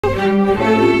We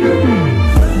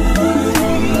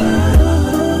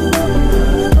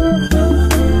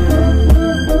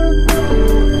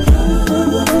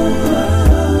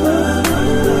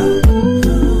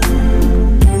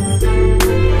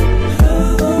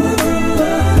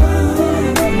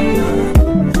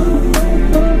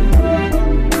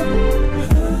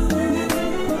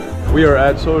are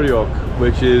at Soryok,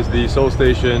 which is the Seoul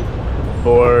station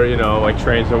for, you know, like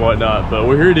trains and whatnot, but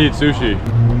we're here to eat sushi.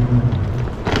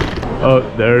 Oh,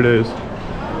 there it is.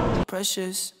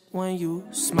 Precious when you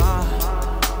smile.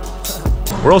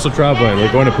 We're also traveling,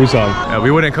 we're going to Busan. Yeah, we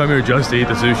wouldn't come here just to eat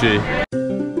the sushi.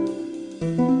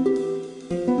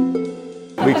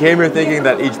 We came here thinking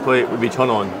that each plate would be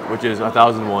 1,000won, which is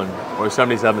 1,000 won, or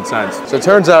 77 cents. So it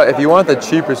turns out if you want the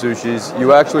cheaper sushis,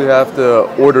 you actually have to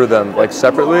order them like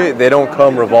separately. They don't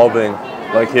come revolving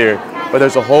like here, but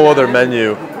there's a whole other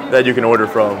menu that you can order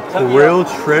from. Grilled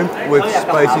shrimp with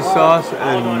spicy sauce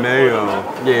and mayo.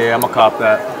 Yeah, I'm gonna cop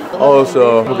that.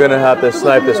 Also, we're gonna have to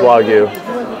snipe this Wagyu.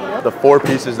 The 4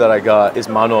 pieces that I got is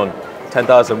 10,000won,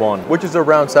 10,000 won, which is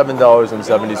around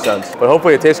 $7.70. But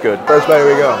hopefully it tastes good. First bite, here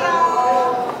we go.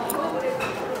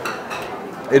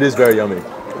 It is very yummy.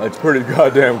 It's pretty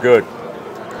goddamn good.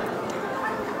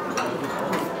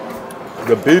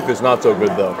 The beef is not so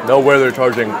good though. Nowhere they're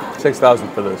charging 6,000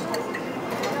 for this.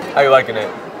 How you liking it?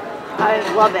 I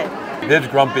love it. Viv's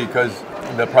grumpy because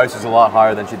the price is a lot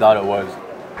higher than she thought it was.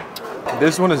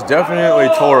 This one is definitely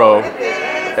Toro,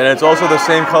 and it's also the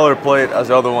same color plate as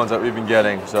the other ones that we've been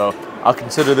getting, so I'll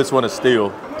consider this one a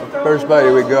steal. First bite,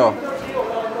 here we go.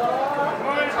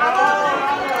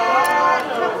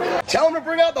 Tell him to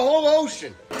bring out the whole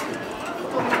ocean.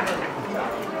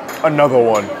 Another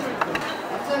one.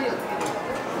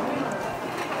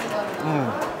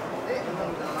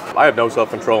 I have no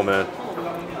self-control, man.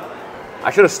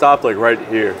 I should have stopped like right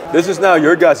here. This is now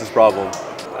your guys' problem.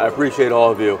 I appreciate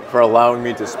all of you for allowing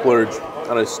me to splurge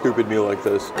on a stupid meal like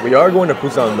this. We are going to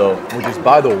Busan though, which is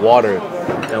by the water,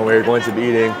 and we're going to be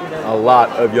eating a lot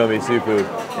of yummy seafood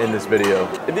in this video.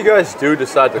 If you guys do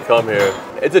decide to come here,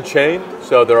 it's a chain,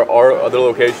 so there are other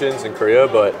locations in Korea,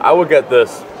 but I would get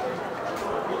this.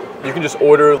 You can just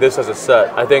order this as a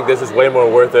set. I think this is way more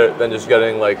worth it than just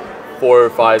getting like 4 or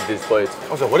 5 of these plates.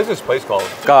 Also, what is this place called?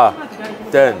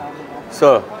 Ga-den-so-shi.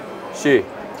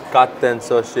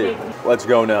 Ga-den-so-shi. Let's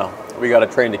go now. We got a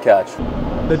train to catch.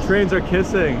 The trains are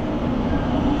kissing.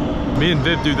 Me and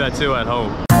Viv do that too at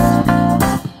home.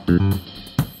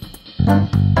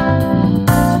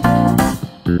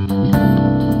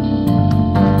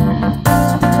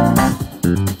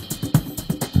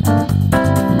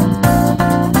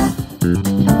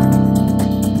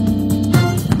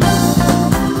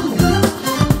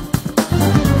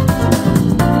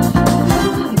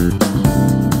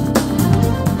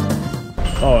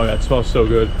 Oh, that smells so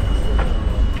good.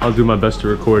 I'll do my best to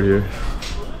record here.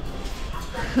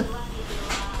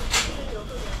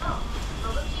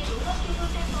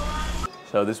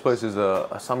 So this place is a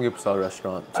samgyeopsal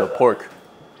restaurant, so pork.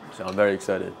 So I'm very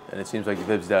excited. And it seems like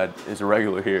Viv's dad is a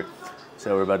regular here.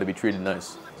 So we're about to be treated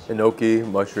nice. Enoki,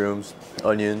 mushrooms,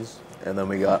 onions, and then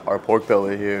we got our pork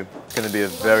belly here. It's gonna be a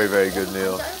very, very good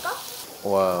meal.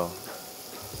 Wow.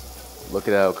 Look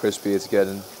at how crispy it's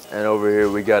getting. And over here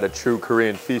we got a true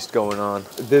Korean feast going on.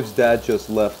 Viv's dad just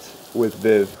left with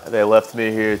Viv. They left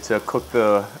me here to cook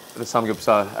the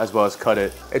samgyeopsal as well as cut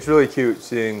it. It's really cute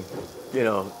seeing, you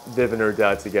know, Viv and her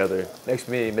dad together. Makes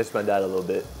me miss my dad a little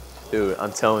bit. Dude,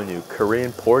 I'm telling you,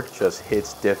 Korean pork just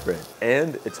hits different.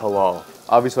 And it's halal.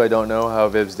 Obviously I don't know how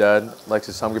Viv's dad likes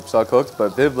his samgyeopsal cooked,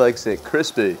 but Viv likes it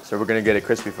crispy. So we're gonna get it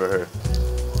crispy for her.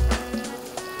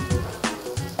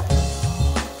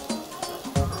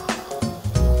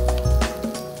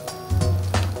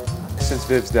 Since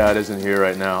Viv's dad isn't here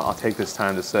right now, I'll take this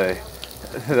time to say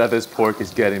that this pork is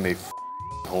getting me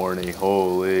horny,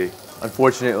 holy.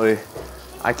 Unfortunately,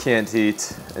 I can't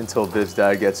eat until Viv's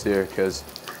dad gets here because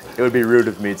it would be rude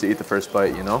of me to eat the first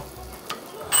bite, you know?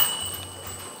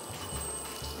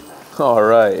 All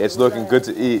right, it's looking good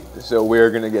to eat, so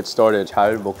we're gonna get started.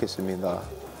 잘 먹겠습니다.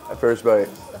 First bite,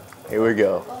 here we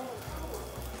go.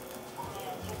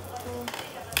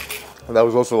 That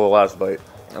was also the last bite.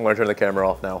 I'm gonna turn the camera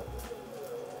off now.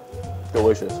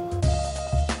 Delicious.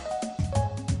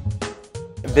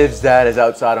 Viv's dad is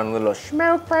outside on a little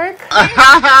smoke break.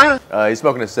 He's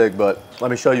smoking a cig, but let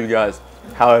me show you guys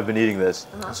how I've been eating this.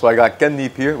 So I got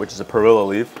깻잎 here, which is a perilla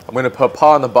leaf. I'm gonna put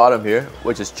pa on the bottom here,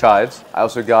 which is chives. I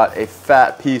also got a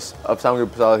fat piece of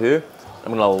samgyeopsal here.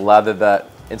 I'm gonna lather that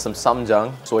in some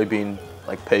samjang, soybean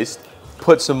like paste.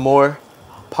 Put some more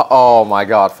oh my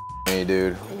god, me,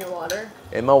 dude. In your water?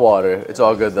 In my water. It's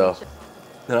all good though.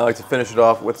 Then I like to finish it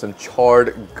off with some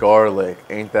charred garlic.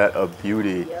 Ain't that a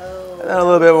beauty? Yo, and then a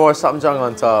little bit more samjang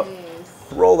on top.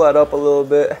 Nice. Roll that up a little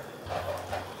bit.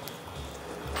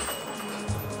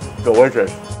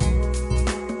 Delicious.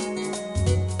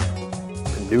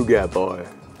 Nougat bar.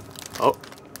 Oh,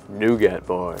 nougat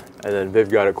bar. And then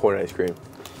Viv got a corn ice cream.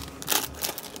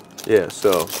 Yeah,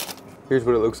 so here's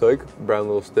what it looks like. Brown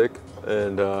little stick.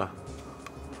 And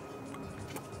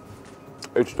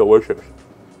it's delicious.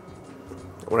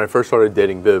 When I first started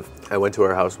dating Viv, I went to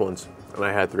her house once and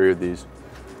I had 3 of these.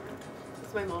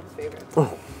 It's my mom's favorite.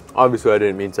 Oh, obviously I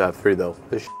didn't mean to have 3 though.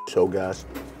 This is so gas.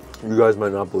 You guys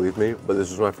might not believe me, but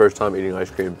this was my first time eating ice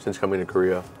cream since coming to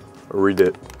Korea. Read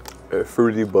it.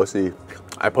 Fruity bussy.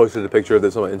 I posted a picture of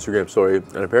this on my Instagram story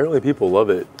and apparently people love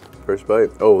it. First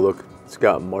bite. Oh look, it's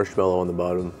got marshmallow on the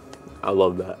bottom. I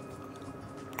love that.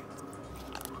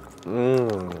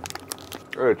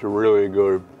 It's really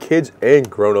good. Kids and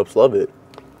grown-ups love it.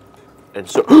 And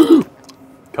so,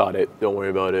 caught it. Don't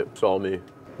worry about it. It's all me.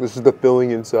 This is the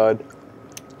filling inside.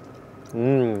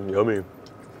 Yummy.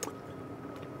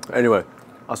 Anyway,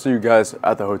 I'll see you guys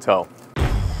at the hotel.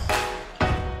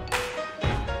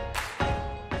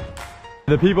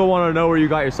 The people want to know where you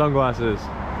got your sunglasses.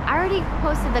 I already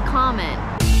posted the comment.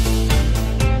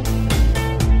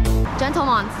 Gentle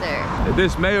Monster.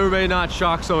 This may or may not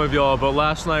shock some of y'all, but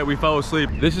last night we fell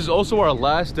asleep. This is also our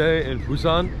last day in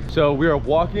Busan. So we are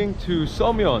walking to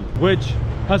Seomyeon, which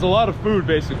has a lot of food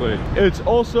basically. It's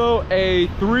also a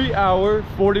 3-hour,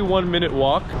 41-minute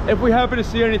walk. If we happen to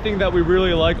see anything that we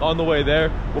really like on the way there,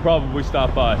 we'll probably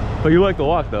stop by. But you like the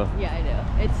walk though? Yeah, I do.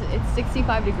 It's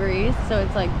 65 degrees, so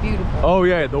it's like beautiful. Oh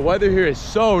yeah, the weather here is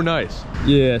so nice.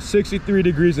 Yeah, 63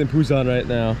 degrees in Busan right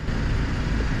now.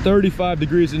 35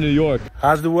 degrees in New York.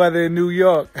 How's the weather in New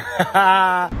York?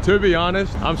 To be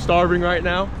honest, I'm starving right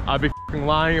now. I'd be f***ing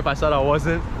lying if I said I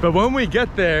wasn't. But when we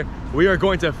get there, we are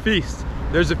going to feast.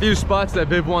 There's a few spots that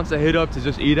Viv wants to hit up to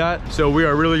just eat at, so we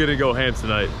are really gonna go ham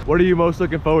tonight. What are you most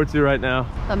looking forward to right now?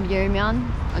 Yeolmyeon,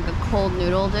 like a cold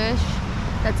noodle dish.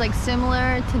 That's like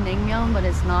similar to naengmyeon, but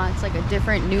it's not. It's like a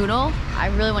different noodle. I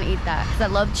really want to eat that because I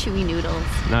love chewy noodles.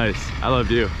 Nice. I love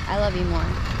you. I love you more.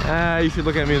 You should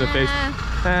look at me in the face.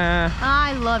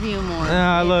 I love you more.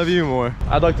 I love you more.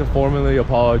 I'd like to formally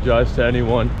apologize to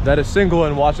anyone that is single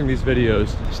and watching these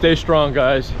videos. Stay strong,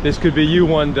 guys. This could be you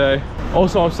one day.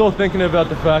 Also, I'm still thinking about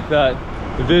the fact that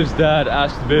Viv's dad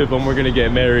asked Viv when we're gonna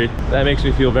get married. That makes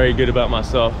me feel very good about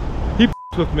myself. He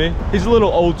with me. He's a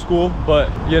little old school, but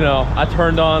you know, I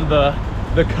turned on the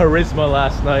charisma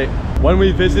last night. When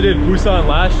we visited Busan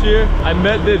last year, I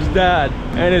met Viv's dad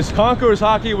and his concourse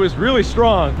hockey was really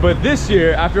strong. But this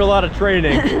year, after a lot of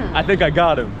training, I think I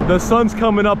got him. The sun's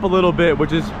coming up a little bit,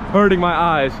 which is hurting my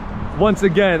eyes. Once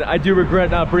again, I do regret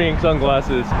not bringing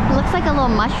sunglasses. It looks like a little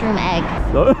mushroom egg.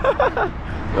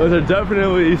 Those are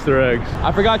definitely Easter eggs.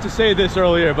 I forgot to say this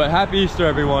earlier, but happy Easter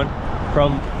everyone.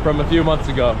 From a few months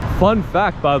ago. Fun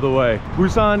fact, by the way,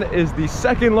 Busan is the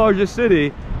 2nd largest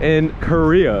city in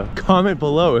Korea. Comment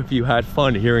below if you had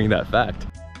fun hearing that fact.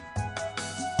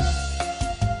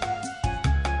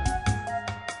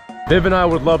 Viv and I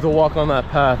would love to walk on that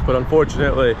path, but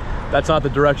unfortunately, that's not the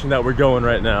direction that we're going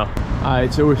right now. All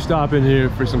right, so we're stopping here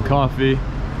for some coffee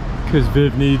because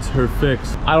Viv needs her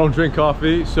fix. I don't drink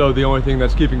coffee, so the only thing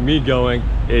that's keeping me going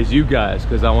is you guys,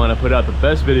 because I want to put out the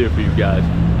best video for you guys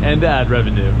and add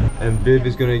revenue. And Viv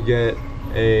is gonna get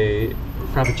a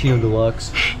Frappuccino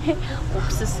Deluxe.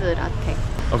 옥수수 latte.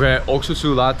 Okay,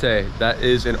 옥수수 latte. That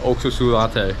is an 옥수수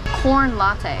latte. Corn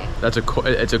latte.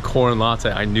 It's a corn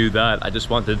latte. I knew that. I just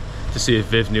wanted to see if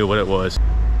Viv knew what it was.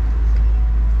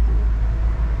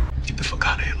 Get the fuck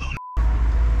out of here, little.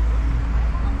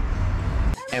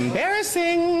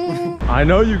 Embarrassing. I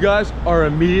know you guys are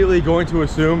immediately going to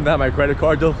assume that my credit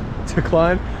card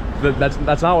declined, but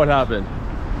that's not what happened.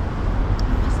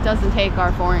 Just doesn't take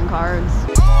our foreign cards.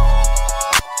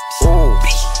 Ooh,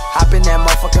 hop in that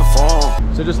motherfucking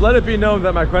phone. So just let it be known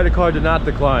that my credit card did not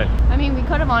decline. I mean, we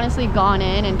could have honestly gone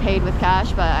in and paid with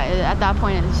cash, but at that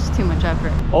point, it's just too much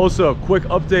effort. Also, quick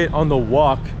update on the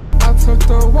walk. I took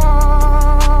the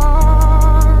walk.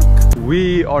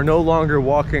 We are no longer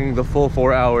walking the full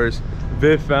 4 hours.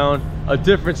 Viv found a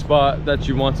different spot that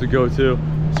she wants to go to.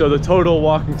 So the total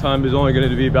walking time is only going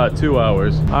to be about 2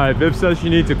 hours. All right, Viv says she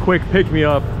needs a quick pick me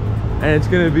up and it's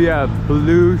going to be at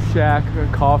Blue Shack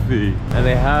Coffee. And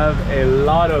they have a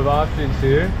lot of options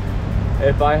here.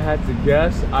 If I had to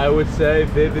guess, I would say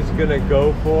Viv is going to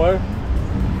go for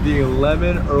the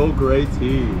lemon Earl Grey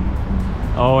tea.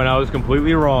 Oh, and I was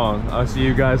completely wrong. I'll see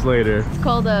you guys later. It's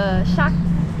called a Shack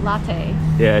latte.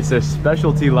 Yeah, it's a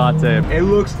specialty latte. It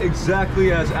looks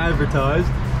exactly as advertised.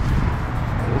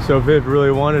 So Viv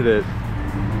really wanted it.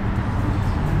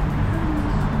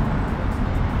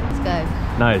 It's good.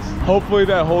 Nice. Hopefully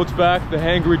that holds back the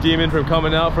hangry demon from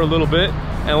coming out for a little bit,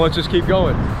 and let's just keep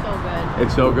going. So good.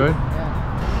 It's so good? Yeah.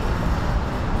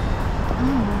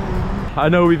 I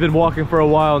know we've been walking for a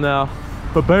while now,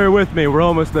 but bear with me, we're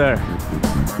almost there.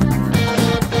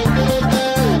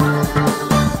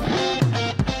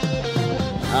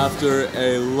 After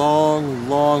a long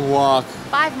walk,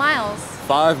 5 miles.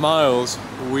 5 miles,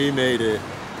 we made it.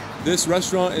 This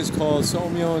restaurant is called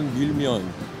Seomyeon Milmyeon.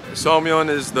 Seomyeon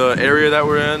is the area that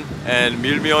we're in, and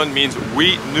Milmyeon means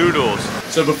wheat noodles.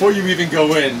 So before you even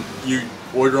go in, you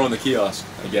order on the kiosk,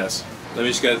 I guess. Let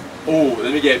me get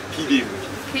PD.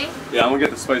 Okay. Yeah, I'm gonna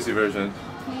get the spicy version.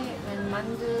 Okay, and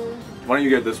mandu. Why don't you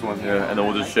get this one? Yeah, and then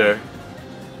we'll just share.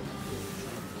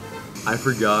 I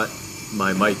forgot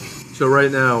my mic. So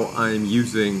right now, I'm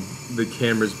using the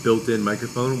camera's built-in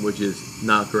microphone, which is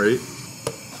not great.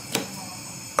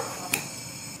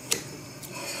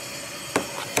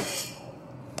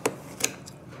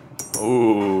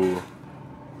 Ooh.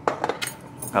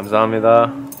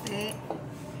 감사합니다.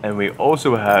 And we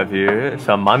also have here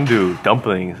some mandu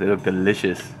dumplings. They look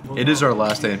delicious. It is our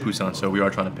last day in Busan, so we are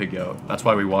trying to pig out. That's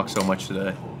why we walked so much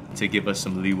today, to give us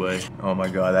some leeway. Oh my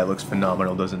god, that looks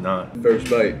phenomenal, does it not? First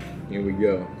bite, here we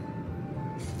go.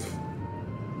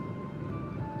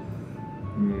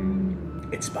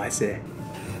 It's spicy.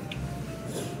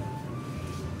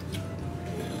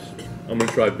 I'm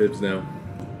gonna try Viv's now.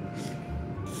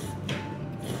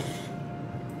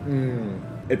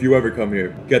 If you ever come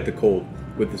here, get the cold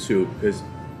with the soup, because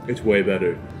it's way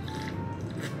better.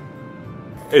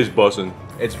 It's bussin'.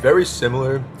 It's very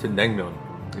similar to naengmyeon,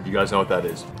 if you guys know what that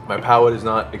is. My palate is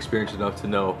not experienced enough to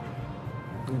know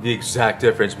the exact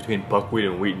difference between buckwheat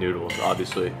and wheat noodles,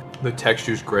 obviously. The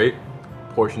texture's great,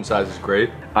 portion size is great.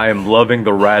 I am loving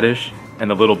the radish and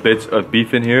the little bits of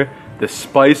beef in here. The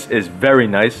spice is very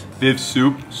nice. Viv's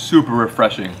soup, super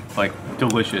refreshing, like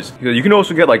delicious. You can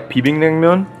also get like pibing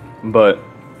naengmyeon, but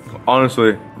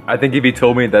honestly, I think if you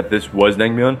told me that this was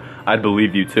naengmyeon, I'd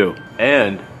believe you too.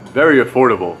 And very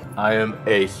affordable. I am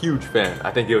a huge fan.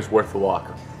 I think it was worth the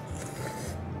walk.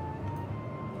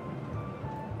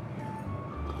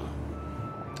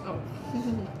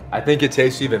 I think it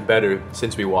tastes even better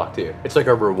since we walked here. It's like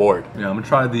a reward. Yeah, I'm gonna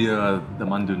try the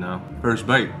mandu now. First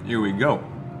bite, here we go.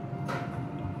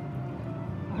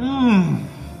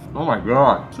 Oh my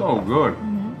god, so good.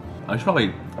 I should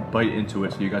probably bite into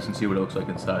it so you guys can see what it looks like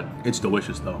inside. It's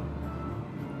delicious though.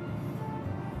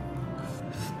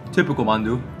 Typical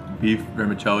mandu, beef,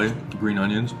 vermicelli, green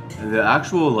onions. The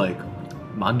actual like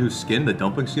mandu skin, the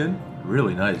dumpling skin,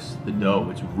 really nice. The dough,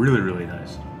 it's really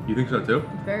nice. You think so too?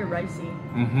 It's very ricey.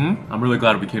 I'm really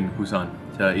glad we came to Busan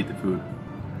to eat the food.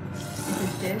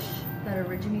 This dish that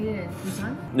originated in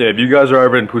Busan? Yeah, if you guys are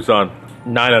ever in Busan,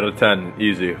 9 out of 10,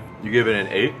 easy. You give it an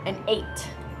 8? An 8.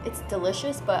 It's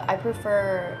delicious, but I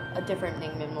prefer a different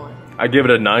naengmyeon more. I give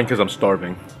it a 9 because I'm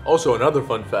starving. Also, another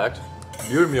fun fact,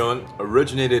 Milmyeon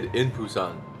originated in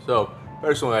Busan. So,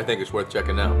 personally, I think it's worth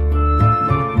checking out.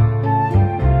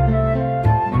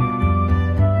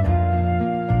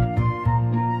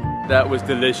 That was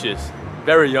delicious,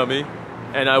 very yummy,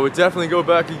 and I would definitely go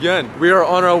back again. We are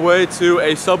on our way to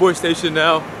a subway station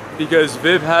now because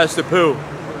Viv has to poo.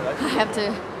 I have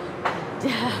to,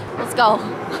 yeah, let's go.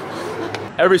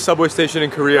 Every subway station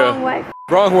in Korea. Wrong way.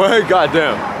 Wrong way?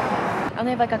 Goddamn. I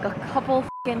only have like a couple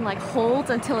like holds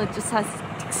until it just has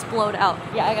to explode out.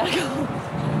 Yeah, I gotta go.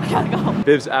 I gotta go.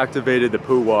 Viv's activated the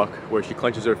poo walk where she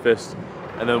clenches her fist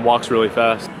and then walks really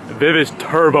fast. Viv is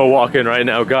turbo walking right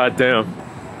now, goddamn.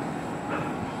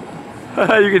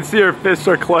 You can see her fists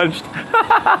are clenched.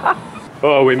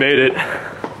 Oh, we made it.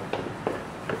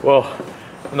 Well,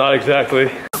 not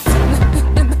exactly.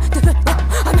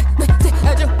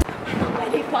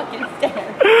 Any fucking stairs.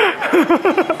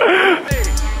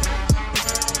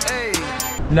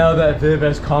 Now that Viv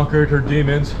has conquered her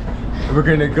demons, we're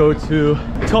gonna go to,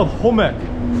 it's called homek,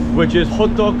 which is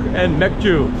hotdog and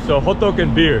mekju, so hotdog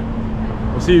and beer.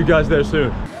 We'll see you guys there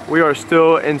soon. We are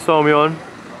still in Seomyeon,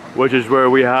 which is where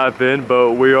we have been,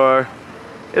 but we are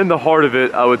in the heart of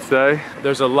it, I would say.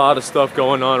 There's a lot of stuff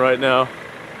going on right now,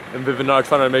 and Viv and I are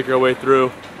trying to make our way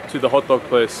through to the hot dog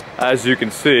place. As you can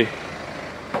see,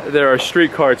 there are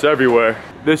street carts everywhere.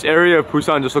 This area of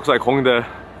Busan just looks like Hongdae.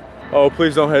 Oh,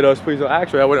 please don't hit us, please don't.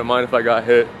 Actually, I wouldn't mind if I got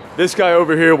hit. This guy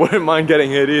over here wouldn't mind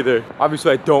getting hit either.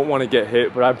 Obviously, I don't want to get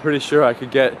hit, but I'm pretty sure I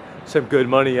could get some good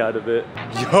money out of it.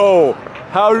 Yo,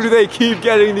 how do they keep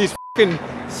getting these fucking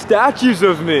statues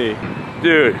of me?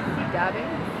 Dude. Dabbing?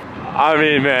 I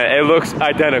mean, man, it looks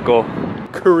identical.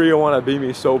 Korea want to beat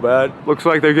me so bad. Looks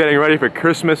like they're getting ready for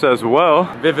Christmas as well.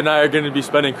 Viv and I are going to be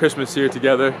spending Christmas here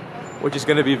together, which is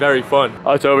going to be very fun.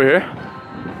 Oh, it's over here.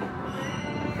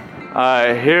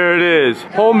 Alright, here it is.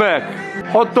 Homek,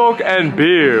 hot dog and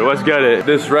beer. Let's get it.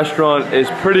 This restaurant is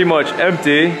pretty much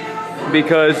empty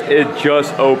because it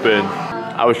just opened.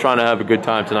 I was trying to have a good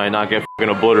time tonight, not get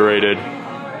fucking obliterated.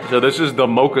 So this is the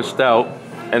Mocha Stout,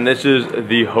 and this is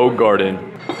the Ho Garden.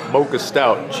 Mocha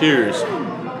Stout, cheers.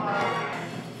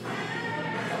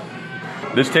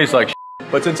 This tastes like shit.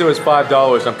 But since it was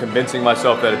 $5, I'm convincing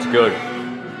myself that it's good.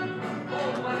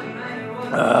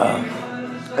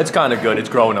 It's kind of good, it's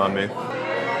growing on me.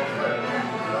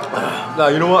 Now,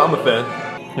 you know what, I'm a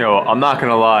fan. Yo, I'm not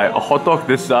gonna lie, a hot dog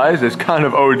this size is kind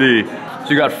of OD. So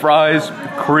you got fries,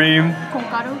 cream,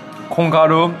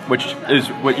 kongaru, which is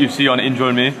what you see on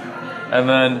Enjoy Me. And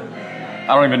then,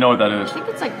 I don't even know what that is. I think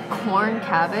it's like corn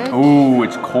cabbage. Ooh,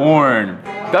 it's corn.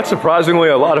 That's surprisingly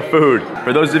a lot of food.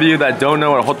 For those of you that don't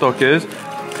know what a hot dog is,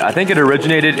 I think it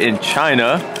originated in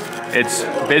China. It's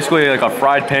basically like a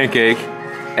fried pancake,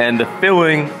 and the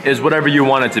filling is whatever you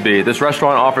want it to be. This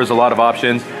restaurant offers a lot of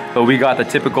options, but we got the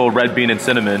typical red bean and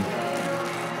cinnamon.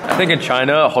 I think in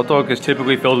China, a hot dog is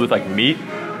typically filled with like meat.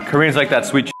 Koreans like that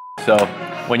sweet shit, so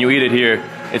when you eat it here,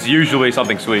 it's usually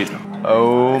something sweet.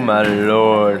 Oh my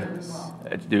lord.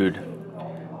 Dude,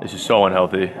 this is so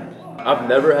unhealthy. I've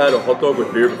never had a hot dog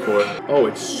with beer before. Oh,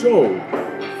 it's so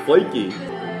flaky.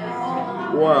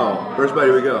 Wow. First bite,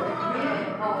 here we go.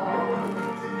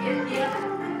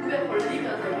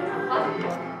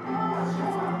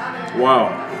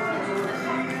 Wow.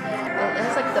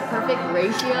 It's like the perfect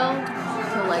ratio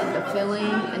to like the filling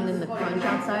and then the crunch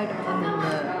outside and then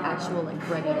the actual like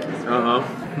breadiness.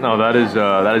 No, that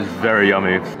is very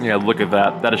yummy. Yeah, look at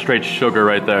that. That is straight sugar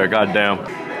right there. God damn.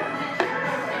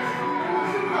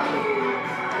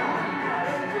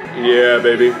 Yeah,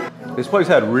 baby. This place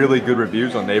had really good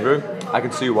reviews on Naver. I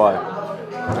can see why.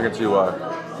 I can see why.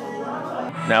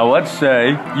 Now let's say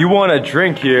you want to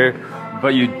drink here,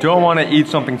 but you don't want to eat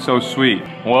something so sweet.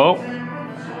 Well,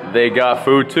 they got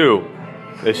food too.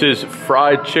 This is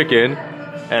fried chicken,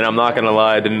 and I'm not gonna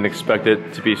lie, I didn't expect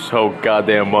it to be so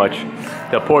goddamn much.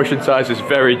 The portion size is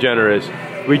very generous.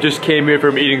 We just came here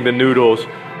from eating the noodles.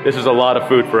 This is a lot of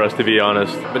food for us, to be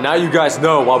honest. But now you guys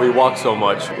know why we walk so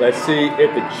much. Let's see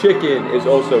if the chicken is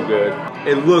also good.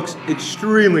 It looks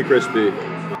extremely crispy.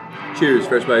 Cheers,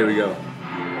 first bite, here we go.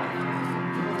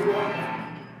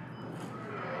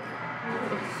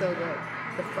 It's so good.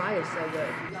 The fry is so good.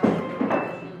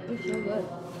 It's so good.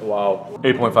 Wow.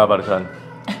 8.5 out of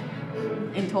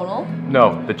 10. In total?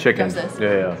 No, the chicken. Just this?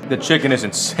 Yeah. The chicken is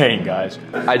insane, guys.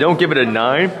 I don't give it a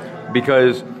 9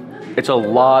 because it's a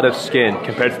lot of skin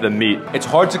compared to the meat. It's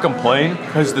hard to complain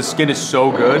because the skin is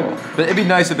so good, but it'd be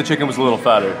nice if the chicken was a little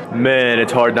fatter. Man,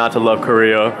 it's hard not to love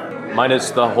Korea.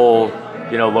 Minus the whole,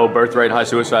 you know, low birth rate, high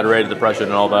suicide rate, depression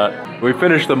and all that. We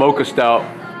finished the Mocha Stout,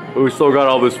 but we still got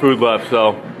all this food left,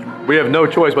 so we have no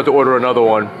choice but to order another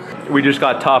one. We just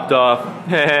got topped off.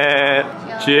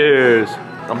 Cheers.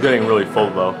 I'm getting really full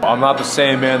though. I'm not the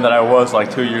same man that I was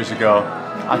like 2 years ago.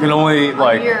 I can only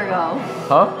like... A year ago.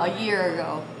 Huh? A year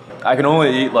ago. I can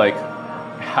only eat like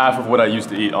half of what I used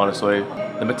to eat, honestly.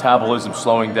 The metabolism's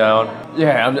slowing down.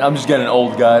 Yeah, I'm just getting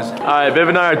old, guys. All right, Viv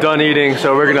and I are done eating,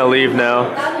 so we're gonna leave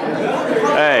now.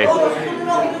 Hey.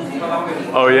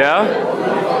 Oh yeah?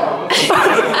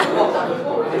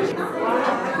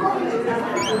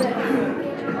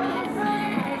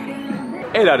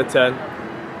 8 out of 10.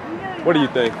 What do you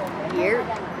think?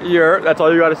 Yerp. That's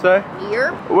all you gotta say?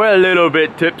 Yerp. We're a little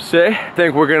bit tipsy. I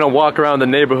think we're gonna walk around the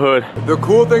neighborhood. The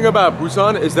cool thing about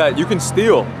Busan is that you can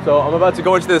steal. So I'm about to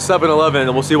go into the 7-Eleven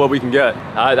and we'll see what we can get.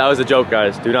 That was a joke,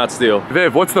 guys. Do not steal.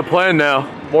 Viv, what's the plan now?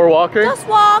 More walking? Just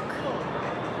walk.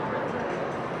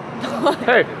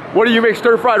 Hey, what do you make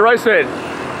stir-fried rice in?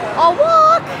 I'll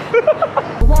walk.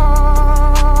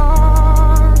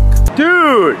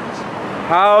 Dude,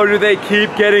 how do they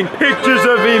keep getting pictures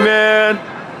of me, man?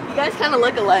 You guys kind of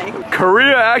look alike.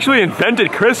 Korea actually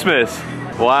invented Christmas.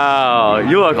 Wow,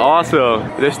 you look awesome.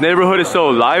 This neighborhood is so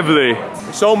lively.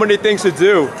 So many things to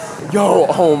do. Yo,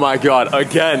 oh my God,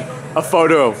 again, a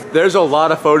photo. There's a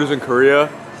lot of photos in Korea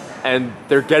and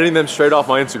they're getting them straight off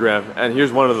my Instagram. And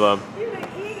here's one of them.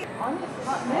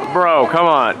 Bro, come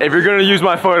on. If you're gonna use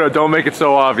my photo, don't make it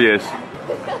so obvious.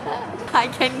 I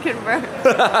can convert.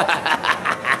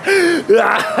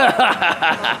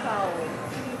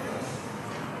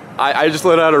 I just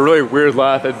let out a really weird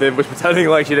laugh and Viv was pretending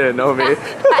like she didn't know me.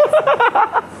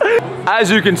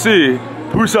 As you can see,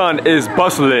 Busan is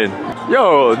bustling.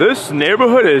 Yo, this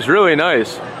neighborhood is really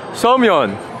nice.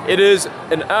 Seomyeon, It is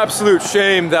an absolute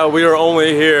shame that we are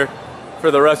only here for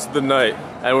the rest of the night.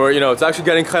 And we're, it's actually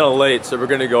getting kind of late, so we're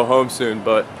gonna go home soon,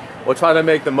 but we'll try to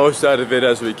make the most out of it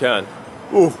as we can.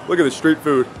 Ooh, look at the street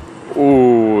food.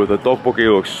 Ooh, the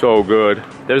tteokbokki looks so good.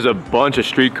 There's a bunch of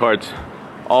street carts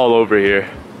all over here,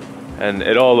 and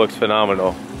it all looks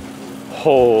phenomenal.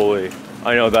 Holy,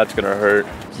 I know that's gonna hurt.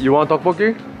 You want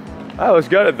tteokbokki? Ah, let's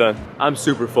get it then. I'm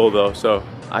super full though, so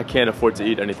I can't afford to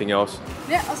eat anything else.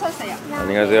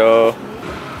 안녕하세요.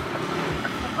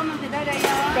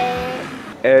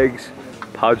 Eggs,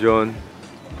 pajeon,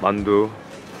 mandu,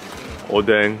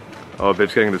 odeng. Oh,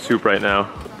 Viv's getting the soup right now.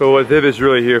 But what Viv is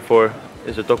really here for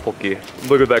is a tteokbokki.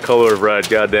 Look at that color of red.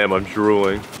 Goddamn, I'm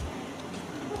drooling.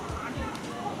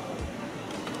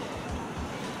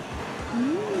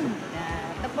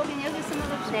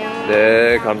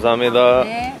 네, 감사합니다.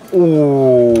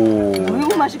 오.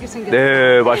 너무 맛있게 생겼어요.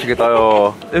 네,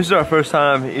 맛있겠다요. This is our first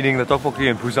time eating the tteokbokki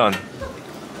in Busan,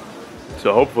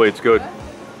 so hopefully it's good.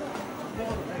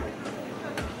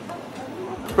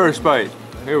 First bite.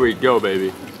 Here we go,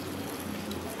 baby.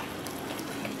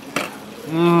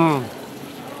 Mmm.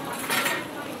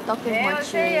 Tteok is more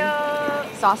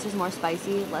chewy. Sauce is more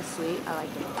spicy, less sweet. I like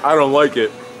it. I don't like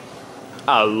it.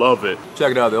 I love it.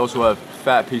 Check it out. They also have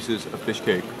fat pieces of fish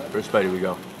cake. First bite, here we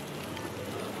go.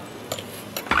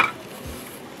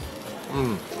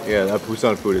 Yeah, that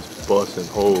Busan food is bussin',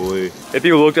 holy. If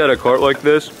you looked at a cart like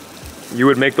this, you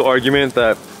would make the argument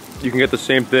that you can get the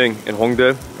same thing in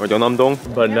Hongdae or Yeonnam-dong,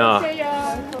 but nah.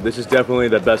 This is definitely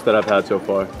the best that I've had so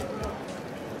far.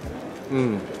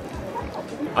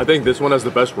 I think this one has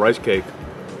the best rice cake.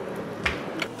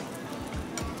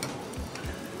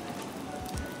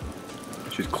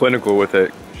 She's clinical with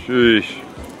it. Sheesh.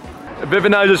 Viv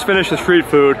and I just finished the street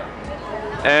food,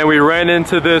 and we ran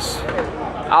into this,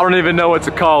 I don't even know what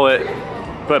to call it,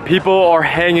 but people are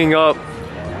hanging up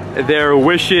their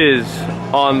wishes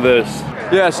on this.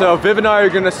 Yeah, so Viv and I are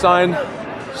gonna sign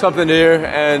something here,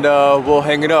 and we'll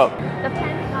hang it up.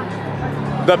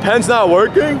 The pen's not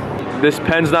working? This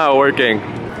pen's not working.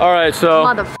 All right,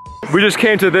 so we just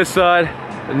came to this side.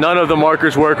 None of the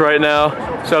markers work right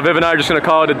now, so Viv and I are just gonna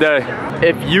call it a day.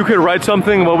 If you could write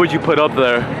something, what would you put up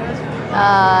there?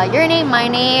 Your name, my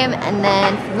name, and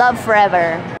then love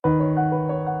forever.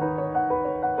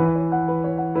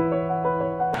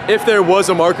 If there was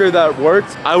a marker that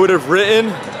worked, I would have written,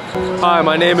 "Hi,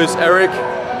 my name is Eric.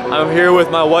 I'm here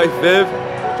with my wife Viv,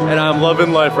 and I'm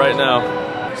loving life right now."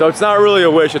 So it's not really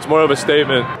a wish, it's more of a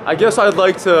statement. I guess I'd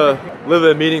like to live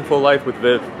a meaningful life with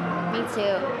Viv. Me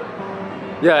too.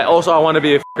 Yeah, also I want to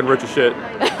be a fucking rich as shit.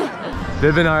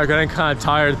 Viv and I are getting kind of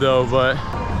tired though, but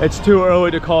it's too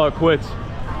early to call it quits.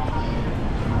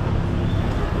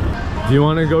 Do you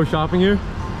want to go shopping here?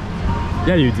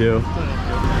 Yeah, you do.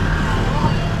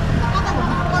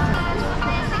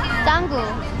 Dangu.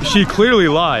 She clearly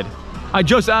lied. I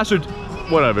just asked her,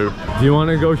 whatever. Do you want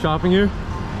to go shopping here?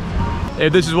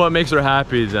 If this is what makes her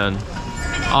happy, then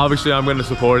obviously I'm going to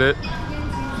support it.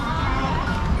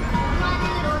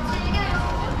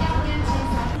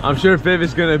 I'm sure Viv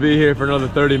is gonna be here for another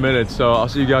 30 minutes, so I'll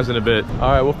see you guys in a bit. All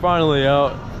right, we're finally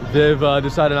out. Viv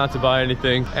decided not to buy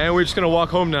anything, and we're just gonna walk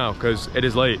home now because it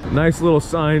is late. Nice little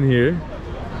sign here,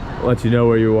 let you know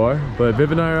where you are. But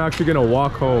Viv and I are actually gonna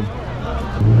walk home.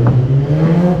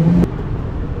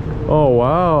 Oh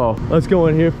wow, let's go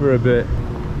in here for a bit.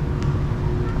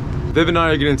 Viv and I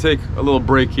are gonna take a little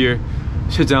break here,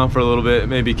 sit down for a little bit,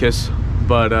 maybe kiss.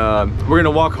 But we're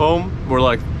gonna walk home. We're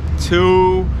like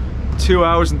 2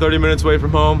 hours and 30 minutes away from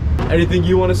home. Anything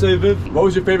you want to say, Viv? What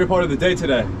was your favorite part of the day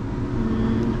today?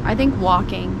 I think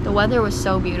walking. The weather was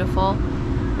so beautiful.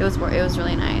 It was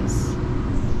really nice.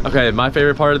 Okay, my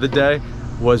favorite part of the day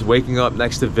was waking up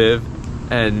next to Viv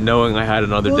and knowing I had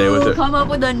another day with her. Come up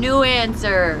with a new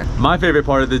answer. My favorite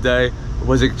part of the day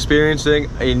was experiencing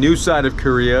a new side of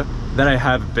Korea that I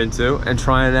haven't been to and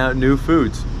trying out new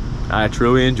foods. I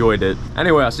truly enjoyed it.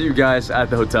 Anyway, I'll see you guys at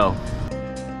the hotel.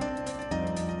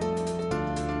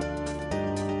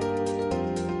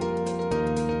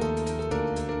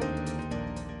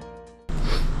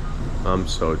 I'm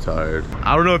so tired.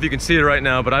 I don't know if you can see it right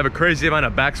now, but I have a crazy amount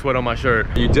of back sweat on my shirt.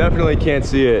 You definitely can't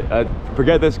see it.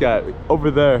 Forget this guy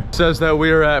over there. It says that we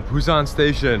are at Busan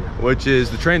Station, which is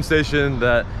the train station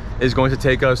that is going to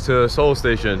take us to Seoul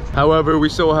Station. However, we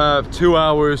still have 2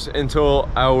 hours until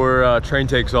our train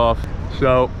takes off.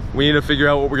 So we need to figure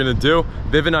out what we're gonna do.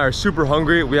 Viv and I are super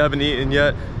hungry. We haven't eaten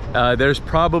yet. There's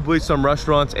probably some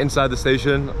restaurants inside the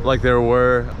station like there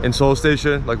were in Seoul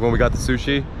Station, like when we got the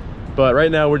sushi. But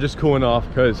right now we're just cooling off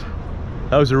because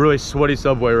that was a really sweaty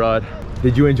subway ride.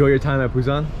 Did you enjoy your time at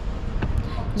Busan?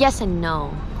 Yes and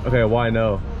no. Okay, why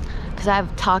no? Because I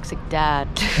have a toxic dad.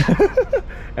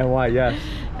 And why yes?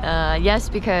 Yes,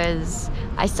 because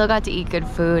I still got to eat good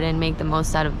food and make the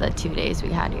most out of the 2 days we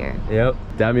had here. Yep.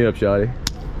 Dab me up, shawty.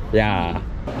 Yeah.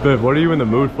 Viv, what are you in the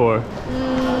mood for?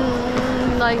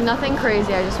 Like nothing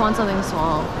crazy. I just want something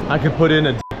small. I could put in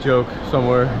a dick joke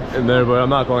somewhere in there, but I'm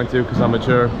not going to because I'm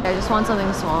mature. I just want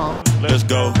something small. Let's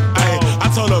go. Hey,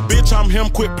 I told her, bitch, I'm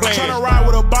him, quit playing. Tryna ride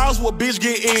with a boss, what bitch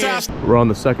get in? We're on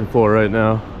the second floor right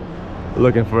now,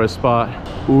 looking for a spot.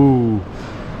 Ooh,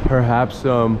 perhaps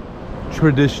some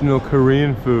traditional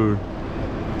Korean food.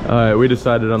 All right, we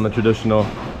decided on the traditional,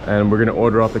 and we're gonna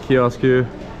order off the kiosk here,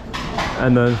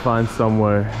 and then find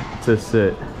somewhere to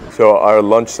sit. So our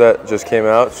lunch set just came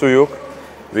out, suyuk.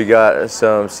 We got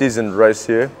some seasoned rice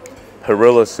here,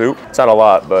 perilla soup. It's not a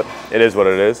lot, but it is what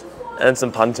it is. And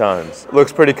some banchans.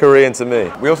 Looks pretty Korean to me.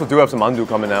 We also do have some mandu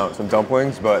coming out, some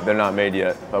dumplings, but they're not made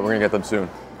yet. But we're gonna get them soon.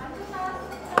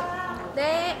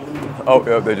 Oh,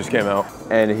 yep, they just came out.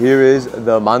 And here is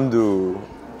the mandu.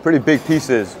 Pretty big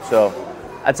pieces, so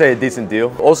I'd say a decent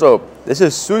deal. Also, this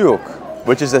is suyuk,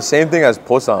 which is the same thing as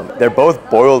posam. They're both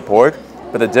boiled pork,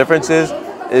 but the difference is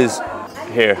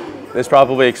here. This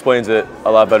probably explains it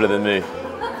a lot better than me.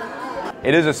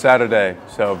 It is a Saturday,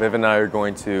 so Viv and I are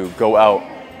going to go out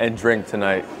and drink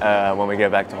tonight when we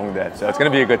get back to Hongdae. So it's gonna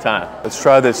be a good time. Let's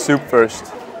try this soup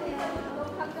first.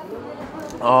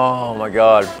 Oh my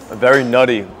God, very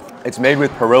nutty. It's made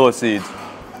with perilla seeds,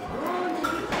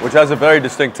 which has a very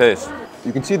distinct taste.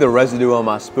 You can see the residue on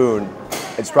my spoon.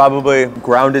 It's probably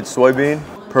grounded soybean,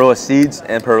 perilla seeds,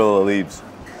 and perilla leaves.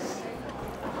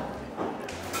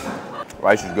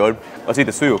 Rice is good. Let's eat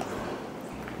the suyuk.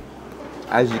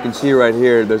 As you can see right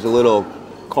here, there's a little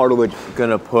cartilage.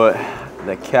 Gonna put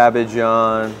the cabbage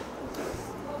on.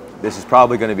 This is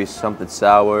probably gonna be something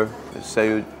sour. There's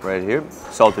sayur right here,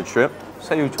 salted shrimp,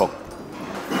 sayur.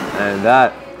 And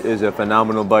that is a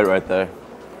phenomenal bite right there.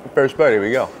 First bite, here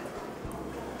we go.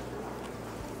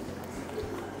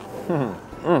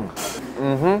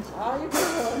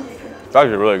 It's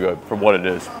actually really good for what it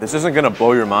is. This isn't gonna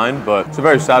blow your mind, but it's a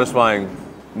very satisfying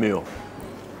meal.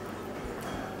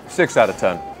 6 out of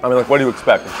 10. I mean, like, what do you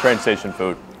expect? It's train station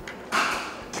food.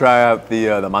 Try out the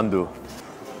mandu.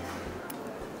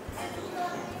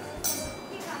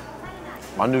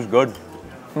 Mandu's good.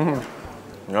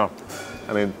 Yeah.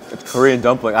 I mean, it's Korean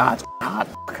dumpling. Ah, it's hot.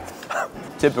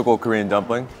 Typical Korean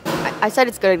dumpling. I said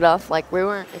it's good enough. Like, we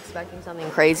weren't expecting something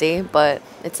crazy, but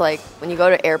it's like when you go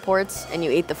to airports and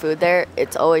you eat the food there,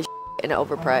 it's always and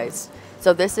overpriced.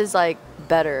 So this is like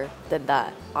better than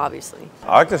that, obviously.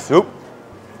 I like the soup.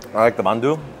 I like the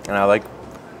mandu, and I like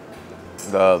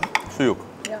the suyuk.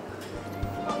 Yeah.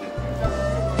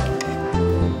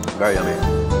 Very yummy.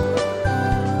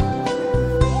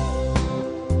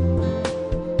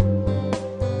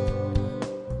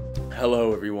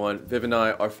 Hello everyone, Viv and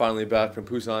I are finally back from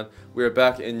Busan. We are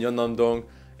back in Yeonnam-dong.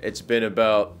 It's been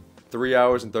about 3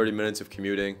 hours and 30 minutes of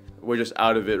commuting. We're just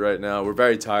out of it right now. We're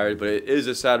very tired, but it is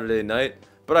a Saturday night.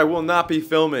 But I will not be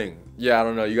filming. Yeah, I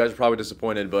don't know, you guys are probably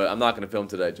disappointed, but I'm not gonna film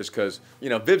today just cause, you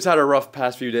know, Viv's had a rough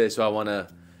past few days, so I wanna,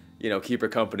 you know, keep her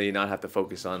company, not have to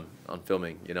focus on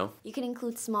filming, you know? You can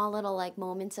include small little like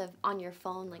moments of on your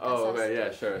phone, like. Oh, okay,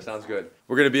 yeah, sure, sounds good.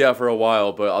 We're gonna be out for a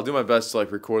while, but I'll do my best to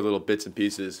like record little bits and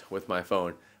pieces with my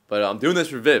phone. But I'm doing this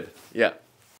for Viv, yeah.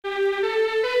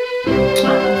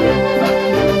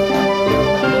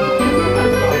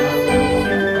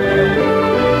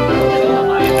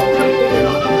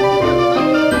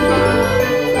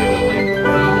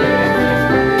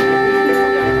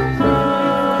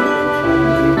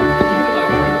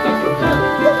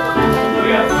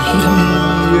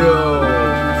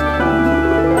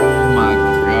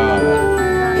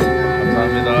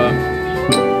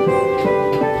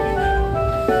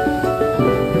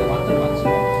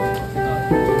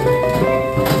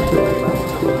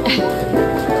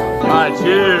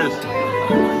 Cheers!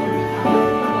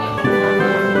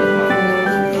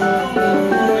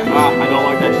 I don't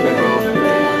like that shit, bro.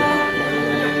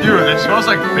 Dude, it smells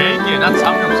like bacon. That's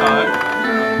samgyeopsal.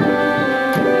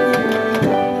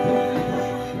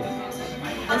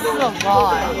 This is a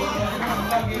lot.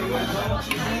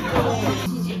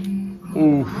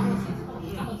 Ooh.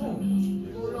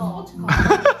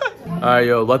 Alright,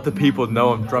 yo, let the people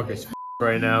know I'm drunk as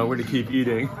right now. We're gonna keep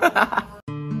eating.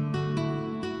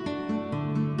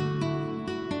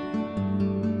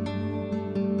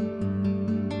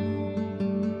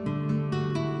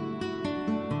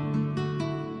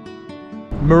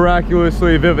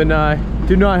 Miraculously, Viv and I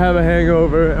do not have a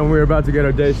hangover, and we're about to get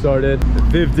our day started.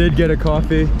 Viv did get a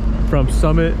coffee from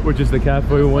Summit, which is the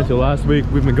cafe we went to last week.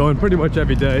 We've been going pretty much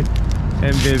every day,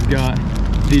 and Viv got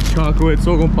the chocolate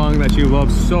sogompang that you love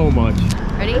so much.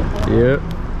 Ready? Yep.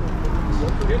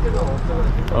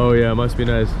 Oh yeah, it must be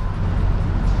nice. It's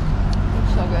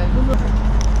so good.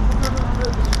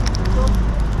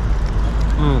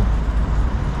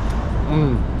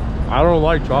 I don't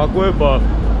like chocolate, but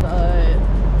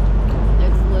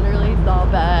it's literally the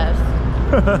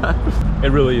best.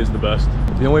 it really is the best.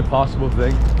 The only possible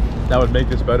thing that would make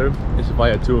this better is if I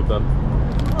had 2 of them.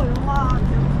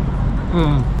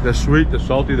 The sweet, the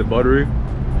salty, the buttery.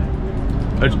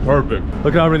 It's perfect.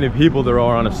 Look how many people there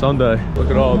are on a Sunday. Look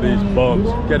at all these bums.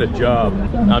 Get a job.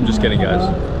 I'm just kidding, guys.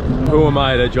 Who am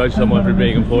I to judge someone for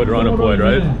being employed or unemployed,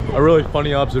 right? A really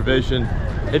funny observation.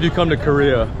 If you come to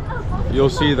Korea, you'll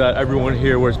see that everyone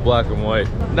here wears black and white.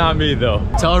 Not me, though.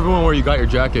 Tell everyone where you got your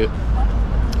jacket.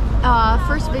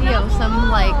 First video, some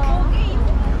like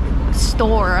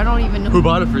store. I don't even know. Who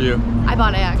bought it for you? I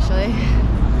bought it actually.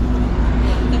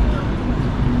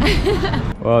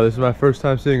 Wow, this is my first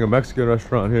time seeing a Mexican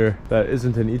restaurant here that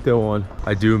isn't an Itaewon.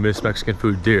 I do miss Mexican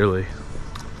food dearly.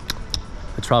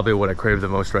 It's probably what I crave the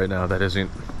most right now that isn't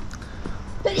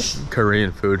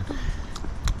Korean food.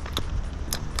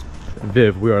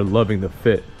 Viv, we are loving the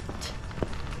fit.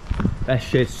 That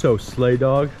shit's so slay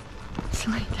dog.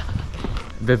 Slay dog.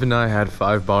 Viv and I had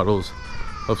 5 bottles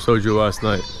of soju last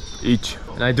night each.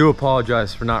 And I do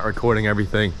apologize for not recording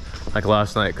everything like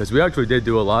last night, because we actually did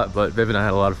do a lot, but Viv and I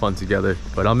had a lot of fun together.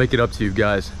 But I'll make it up to you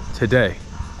guys today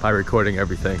by recording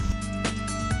everything.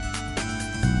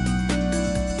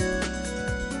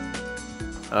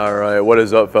 All right, what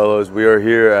is up, fellas? We are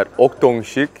here at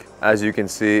Okdong-sik. As you can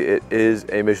see, it is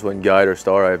a Michelin guide or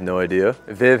star, I have no idea.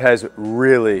 Viv has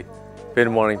really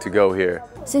been wanting to go here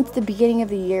Since the beginning of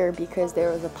the year, because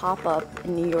there was a pop-up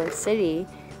in New York City,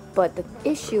 but the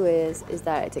issue is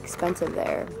that it's expensive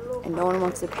there, and no one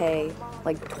wants to pay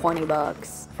like 20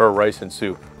 bucks. for rice and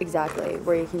soup. Exactly,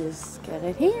 where you can just get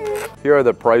it here. Here are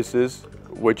the prices,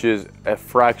 which is a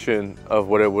fraction of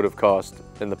what it would have cost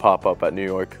in the pop-up at New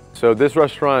York. So this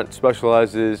restaurant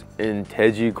specializes in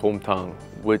teji gomtang,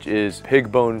 which is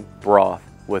pig bone broth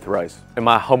with rice. In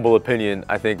my humble opinion,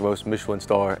 I think most Michelin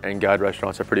star and guide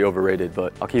restaurants are pretty overrated,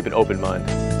 but I'll keep an open mind.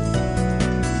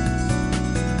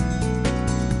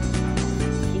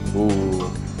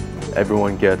 Ooh,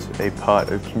 everyone gets a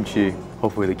pot of kimchi.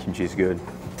 Hopefully the kimchi is good,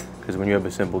 because when you have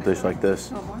a simple dish like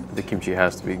this, the kimchi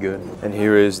has to be good. And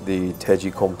here is the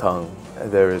teji gomtang.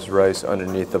 There is rice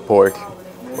underneath the pork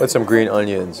with some green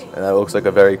onions, and that looks like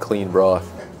a very clean broth.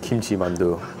 Kimchi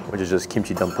mandu, which is just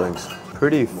kimchi dumplings.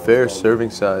 Pretty fair serving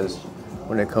size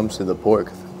when it comes to the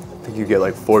pork. I think you get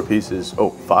like 4 pieces. Oh,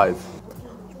 5.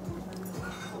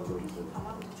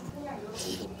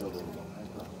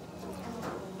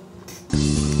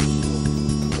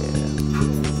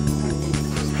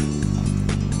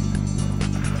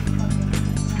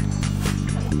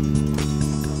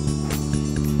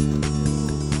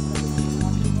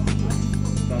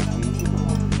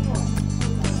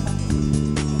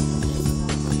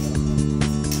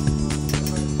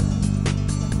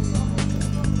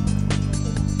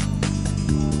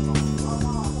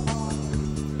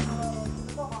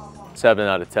 Seven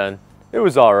out of 10. It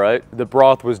was all right. The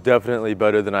broth was definitely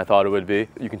better than I thought it would be.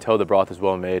 You can tell the broth is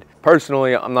well made.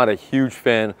 Personally, I'm not a huge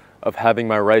fan of having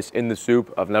my rice in the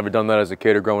soup. I've never done that as a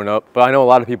kid or growing up, but I know a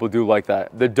lot of people do like that.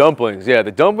 The dumplings, yeah,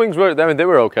 the dumplings were, I mean, they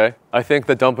were okay. I think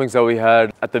the dumplings that we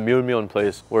had at the Myeon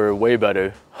place were way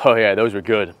better. Oh yeah, those were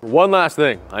good. One last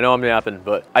thing, I know I'm yapping,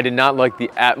 but I did not like the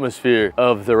atmosphere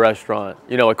of the restaurant.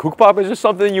 You know, like kookbap is just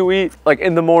something you eat like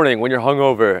in the morning when you're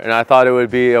hungover, and I thought it would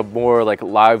be a more like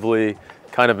lively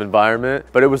kind of environment,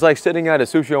 but it was like sitting at a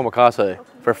sushi omakase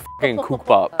for fucking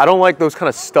kookbap. I don't like those kind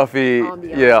of stuffy,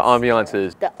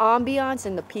 ambiances. The ambiance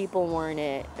and the people weren't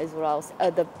it, is what else.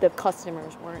 The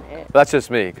customers weren't it. That's just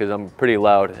me, because I'm pretty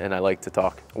loud and I like to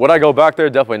talk. Would I go back there?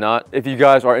 Definitely not. If you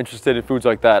guys are interested in foods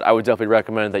like that, I would definitely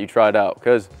recommend that you try it out,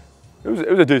 because it was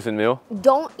a decent meal.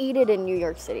 Don't eat it in New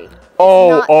York City.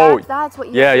 That's what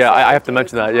you I have to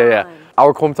mention that. Yeah.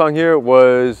 Our gomtang here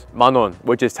was 만원,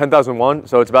 which is 10,000 won,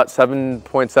 so it's about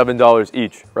 $7.7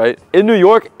 each, right? In New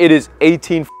York, it is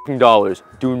 $18.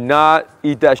 Do not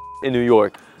eat that in New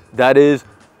York. That is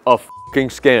a fucking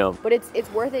scam. But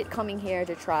it's worth it coming here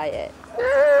to try it.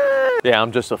 Yeah,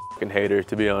 I'm just a fucking hater,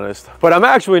 to be honest. But I'm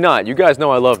actually not. You guys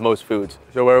know I love most foods.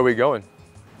 So where are we going?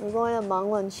 We're going to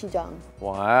Mangwon Sijang.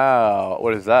 Wow,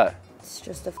 what is that? It's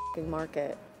just a fucking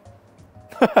market.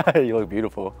 You look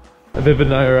beautiful. Viv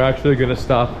and I are actually gonna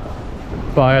stop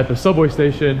by at the subway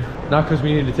station. Not because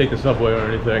we need to take the subway or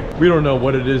anything. We don't know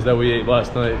what it is that we ate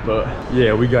last night, but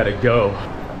yeah, we gotta go.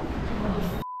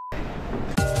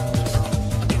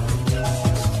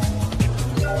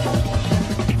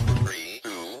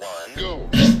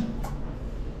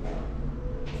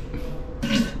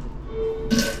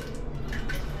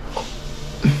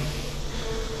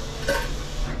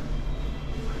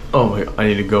 Oh my, I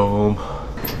need to go home.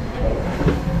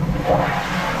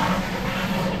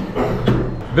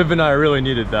 Viv and I really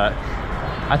needed that.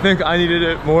 I think I needed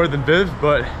it more than Viv,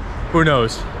 but who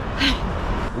knows?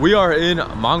 We are in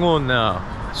Mangwon now.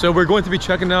 So we're going to be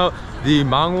checking out the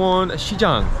Mangwon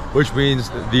Sijang, which means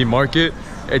the market.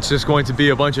 It's just going to be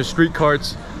a bunch of street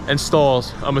carts and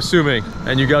stalls, I'm assuming.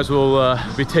 And you guys will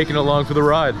be taken along for the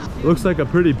ride. Looks like a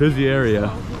pretty busy area.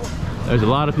 There's a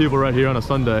lot of people right here on a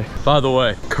Sunday. By the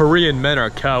way, Korean men are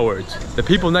cowards. The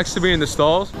people next to me in the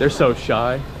stalls, they're so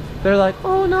shy. They're like,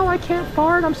 oh no, I can't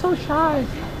fart, I'm so shy.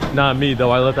 Not me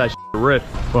though, I let that rip.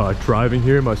 Wow, driving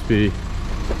here must be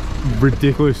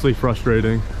ridiculously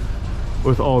frustrating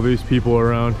with all these people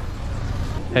around.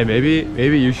 Hey,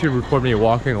 maybe you should record me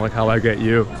walking like how I get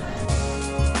you.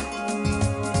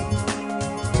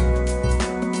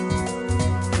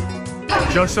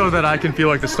 Just so that I can feel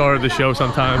like the star of the show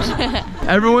sometimes.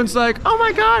 Everyone's like, oh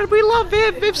my God, we love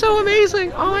Viv. Viv's so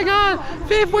amazing. Oh my God,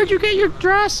 Viv, where'd you get your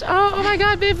dress? Oh my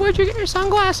God, Viv, where'd you get your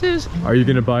sunglasses? Are you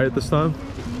gonna buy it this time?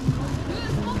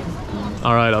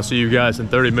 All right, I'll see you guys in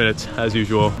 30 minutes as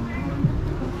usual.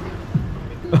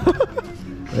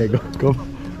 There you go,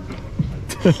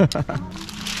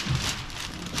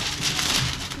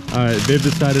 All right, Viv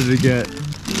decided to get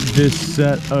this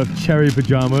set of cherry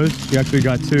pajamas. She actually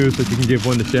got two so she can give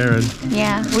one to Sharon.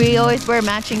 Yeah, we always wear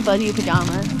matching budgie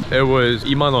pajamas. It was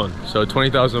 2만 원, so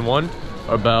 20,000 won,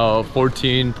 about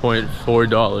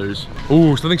 $14.4.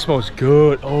 Ooh, something smells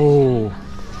good. Oh,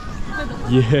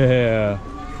 yeah,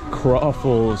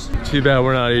 croffles. Too bad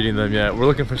we're not eating them yet. We're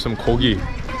looking for some kogi.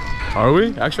 Are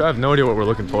we? Actually, I have no idea what we're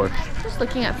looking for. Just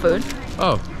looking at food.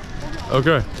 Oh,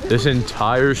 okay. This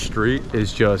entire street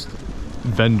is just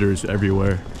vendors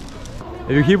everywhere.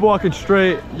 If you keep walking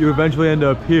straight, you eventually end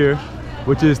up here,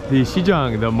 which is the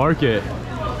Sijang, the market.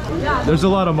 There's a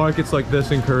lot of markets like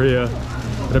this in Korea,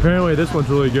 but apparently this one's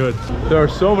really good. There are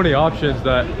so many options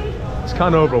that it's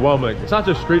kind of overwhelming. It's not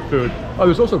just street food. Oh,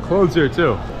 there's also clothes here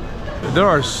too. There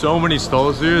are so many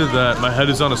stalls here that my head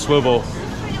is on a swivel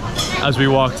as we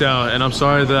walk down, and I'm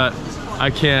sorry that I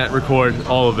can't record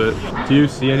all of it. Do you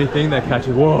see anything that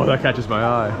catches? Whoa, that catches my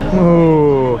eye.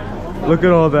 Oh, look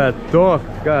at all that dok.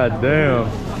 God damn.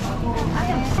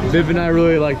 Viv and I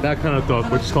really like that kind of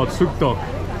dok, which is called sukdok,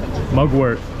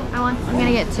 mugwort. I'm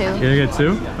gonna get two. You're gonna get two?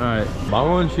 All right.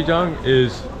 Mangwon Sijang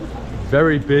is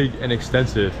very big and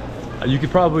extensive. You could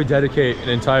probably dedicate an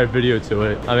entire video to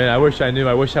it. I mean, I wish I knew.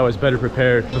 I wish I was better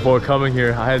prepared before coming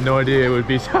here. I had no idea it would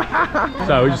be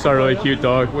so we just saw a really cute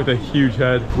dog with a huge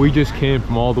head. We just came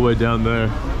from all the way down there.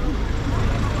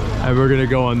 And we're gonna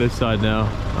go on this side now.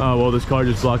 Oh, well, this car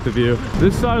just blocked the view.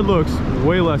 This side looks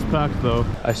way less packed though.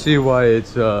 I see why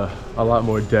it's a lot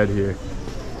more dead here.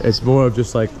 It's more of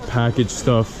just like packaged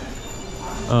stuff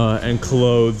and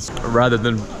clothes rather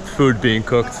than food being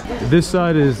cooked. This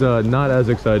side is not as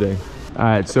exciting. All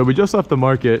right, so we just left the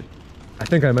market. I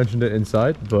think I mentioned it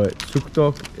inside, but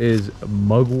sukdok is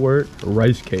mugwort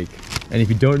rice cake. And if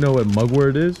you don't know what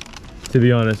mugwort is, to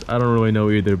be honest, I don't really know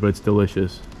either, but it's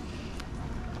delicious.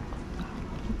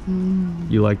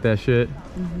 You like that shit?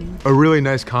 A really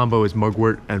nice combo is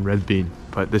mugwort and red bean,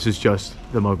 but this is just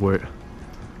the mugwort.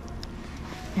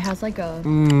 It has like a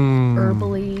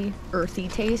herbally, earthy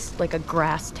taste, like a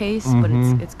grass taste, but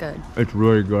it's good. It's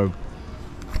really good.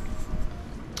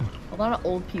 A lot of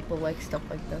old people like stuff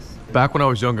like this. Back when I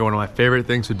was younger, one of my favorite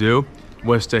things to do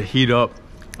was to heat up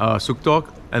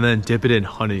sukdok and then dip it in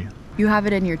honey. You have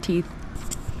it in your teeth.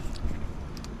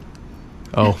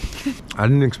 Oh, I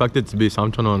didn't expect it to be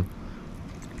 3,000원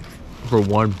for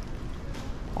one.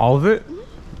 All of it?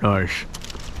 Nice.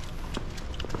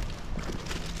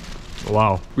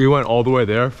 Wow, we went all the way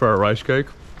there for a rice cake.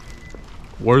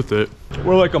 Worth it.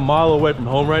 We're like a mile away from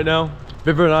home right now.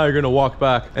 Viv and I are gonna walk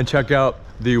back and check out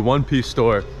the One Piece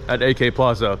store at AK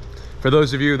Plaza. For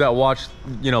those of you that watched,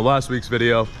 last week's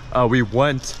video, we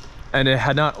went and it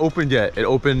had not opened yet. It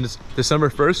opened December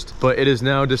 1st, but it is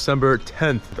now December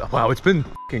 10th. Wow, it's been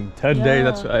 10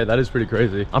 days. That is pretty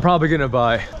crazy. I'm probably gonna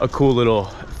buy a cool little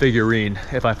figurine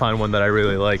if I find one that I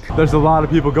really like. There's a lot of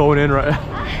people going in right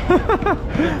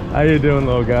How you doing,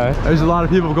 little guy? There's a lot of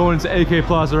people going into AK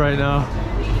Plaza right now.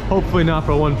 Hopefully not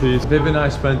for One Piece. Viv and I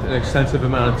spent an extensive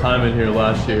amount of time in here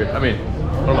last year. I mean,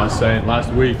 what am I saying?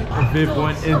 Last week. Viv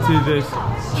went into this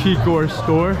Chikor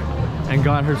store and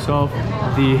got herself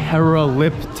the Hera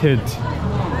lip tint.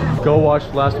 Go watch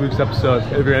last week's episode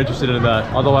if you're interested in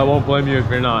that. Although I won't blame you if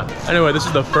you're not. Anyway, this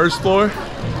is the first floor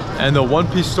and the One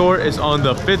Piece store is on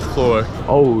the 5th floor.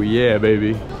 Oh yeah,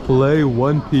 baby. Play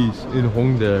One Piece in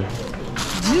Hongdae.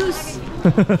 Juice.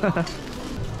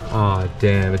 Aw,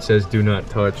 damn, it says do not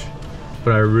touch.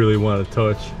 but I really want to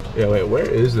touch. Yeah, wait, where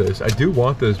is this? I do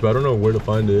want this, but I don't know where to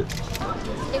find it.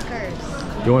 Stickers.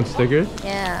 You want stickers?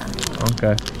 Yeah.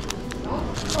 Okay.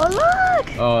 Oh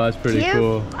look! Oh, that's pretty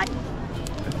cool.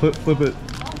 Flip it.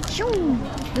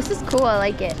 This is cool. I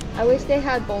like it. I wish they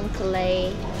had bone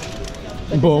clay.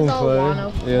 Bone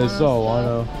clay. Yeah, it's all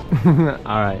wano.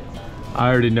 All right. I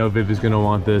already know Viv is gonna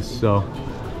want this, so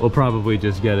we'll probably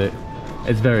just get it.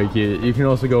 It's very cute. You can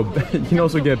also go. You can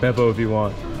also get Beppo if you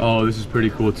want. Oh, this is pretty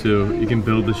cool too. You can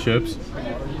build the ships.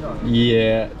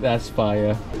 Yeah, that's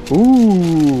fire.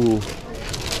 Ooh.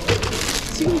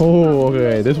 Oh,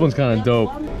 okay. This one's kind of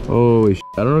dope. Holy shit.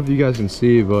 I don't know if you guys can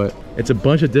see, but it's a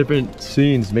bunch of different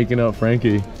scenes making up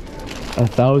Frankie.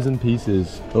 1,000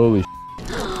 pieces. Holy shit.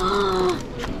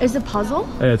 Is it a puzzle?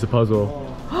 Yeah, it's a puzzle.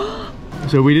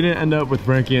 So we didn't end up with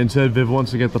Frankie. Instead, Viv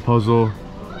wants to get the puzzle,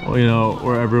 you know,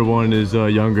 where everyone is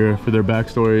younger for their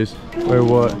backstories. Wait,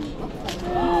 what?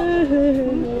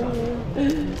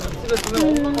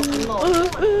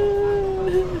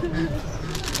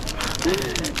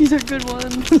 These are good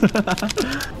ones.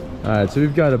 Alright, so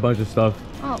we've got a bunch of stuff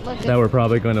that we're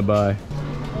probably going to buy.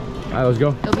 Alright, let's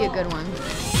go. It'll be a good one.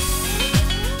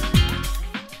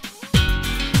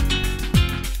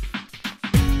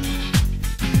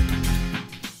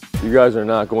 You guys are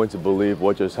not going to believe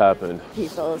what just happened. He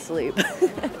fell asleep.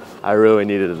 I really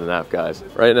needed a nap, guys.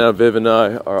 Right now, Viv and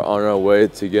I are on our way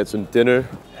to get some dinner,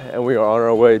 and we are on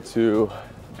our way to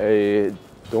a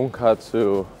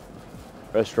donkatsu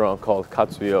restaurant called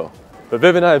Katsuyo. But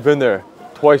Viv and I have been there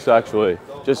twice, actually,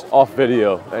 just off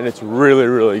video, and it's really,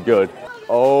 really good.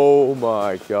 Oh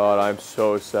my God, I'm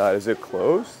so sad. Is it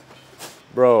closed?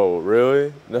 Bro,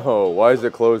 really? No, why is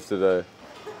it closed today?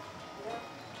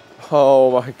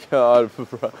 Oh my God,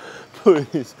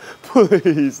 please,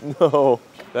 please, no.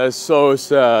 That is so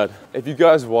sad. If you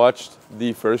guys watched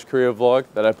the first Korea vlog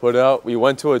that I put out, we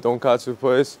went to a donkatsu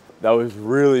place that was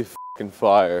really f***ing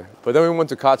fire. But then we went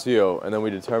to Katsuyo, and then we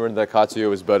determined that Katsuyo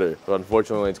was better. But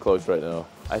unfortunately, it's closed right now.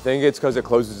 I think it's because it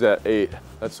closes at 8.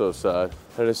 That's so sad.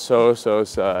 That is so, so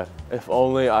sad. If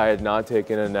only I had not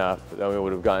taken a nap, then we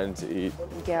would have gotten to eat.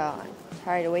 Yeah,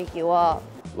 try to wake you up.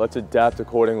 Let's adapt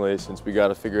accordingly since we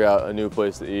gotta figure out a new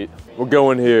place to eat. We're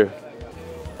going here.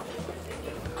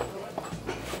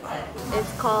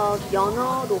 It's called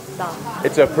Yono Dokda.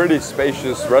 It's a pretty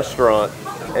spacious restaurant.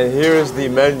 And here is the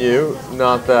menu.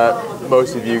 Not that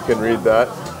most of you can read that.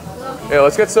 Yeah,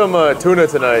 let's get some tuna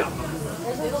tonight.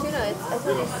 There's no tuna, it's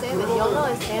only salmon.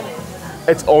 Yono is salmon.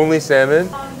 It's only salmon?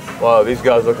 Wow, these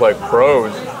guys look like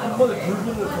pros.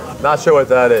 Not sure what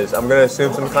that is. I'm gonna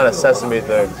assume some kind of sesame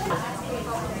thing.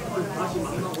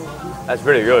 That's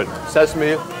pretty good.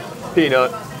 Sesame,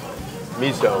 peanut,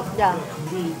 miso. Yeah.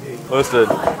 Listen,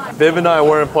 Viv and I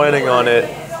weren't planning on it,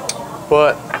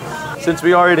 but since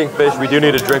we are eating fish, we do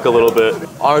need to drink a little bit.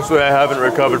 Honestly, I haven't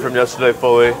recovered from yesterday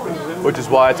fully, which is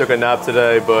why I took a nap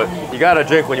today, but you gotta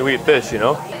drink when you eat fish, you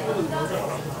know?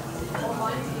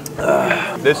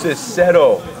 This is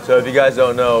Sero. So if you guys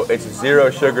don't know, it's 0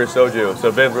 sugar soju, so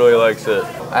Viv really likes it.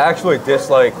 I actually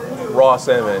dislike raw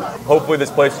salmon. Hopefully this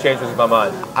place changes my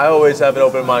mind. I always have an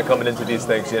open mind coming into these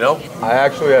things, you know? I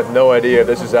actually have no idea if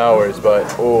this is ours, but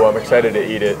oh, I'm excited to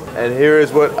eat it. And here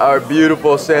is what our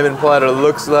beautiful salmon platter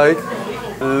looks like.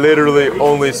 Literally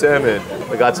only salmon.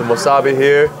 We got some wasabi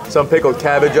here, some pickled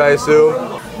cabbage, I assume,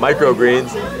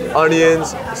 microgreens,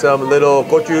 onions, some little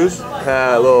gochus,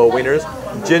 little wieners,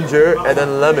 ginger, and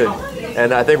then lemon.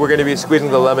 And I think we're gonna be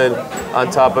squeezing the lemon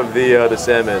on top of the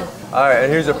salmon. All right,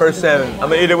 and here's the first salmon. I'm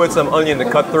gonna eat it with some onion to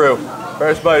cut through.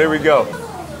 First bite, here we go.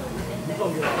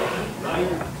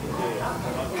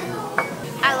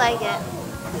 I like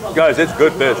it. Guys, it's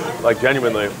good fish, like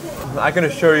genuinely. I can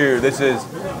assure you this is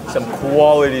some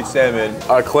quality salmon.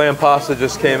 Our clam pasta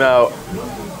just came out,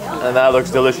 and that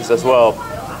looks delicious as well.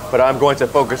 But I'm going to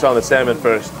focus on the salmon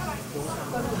first.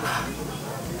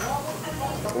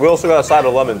 We also got a side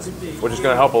of lemons, which is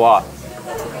gonna help a lot.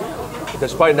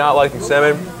 Despite not liking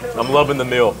salmon, I'm loving the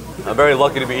meal. I'm very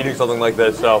lucky to be eating something like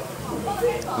this, so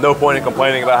no point in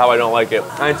complaining about how I don't like it.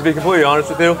 And to be completely honest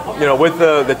with you, know, with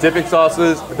the dipping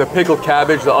sauces, the pickled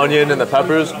cabbage, the onion, and the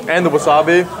peppers, and the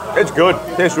wasabi, it's good.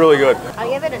 It tastes really good. I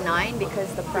give it a 9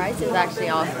 because the price is actually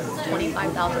awesome.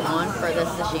 25,000 won for this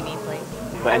sashimi plate.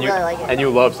 And really like it. And you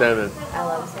love salmon. I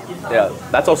love salmon. Yeah,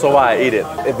 that's also why I eat it.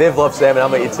 If Viv loves salmon,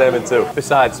 I'm gonna eat salmon too.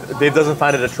 Besides, Viv doesn't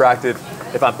find it attractive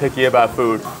if I'm picky about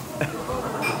food.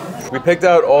 We picked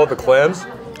out all the clams,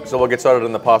 so we'll get started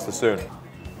on the pasta soon.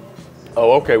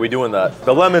 Oh, okay, we doing that.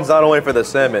 The lemon's not only for the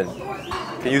salmon,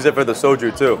 you can use it for the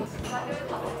soju too.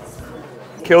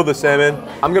 Kill the salmon.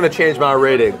 I'm gonna change my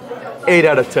rating 8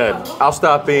 out of 10. I'll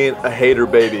stop being a hater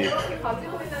baby.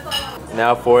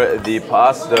 Now for the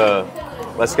pasta.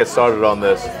 Let's get started on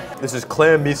this. This is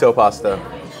clam miso pasta.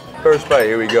 First bite,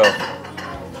 here we go. Is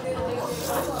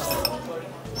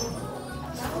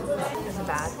it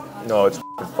bad? No, it's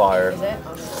fire. Is it?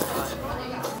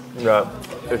 Yeah,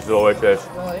 it's delicious.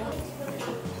 Really?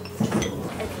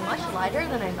 It's much lighter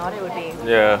than I thought it would be.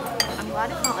 Yeah. I'm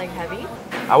glad it's not like heavy.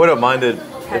 I would have minded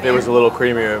if it was a little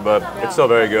creamier, but it's still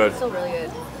very good. It's still really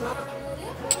good.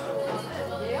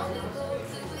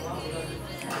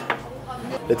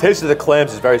 The taste of the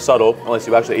clams is very subtle, unless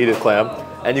you actually eat a clam.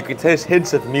 And you can taste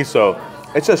hints of miso.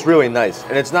 It's just really nice.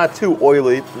 And it's not too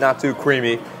oily, not too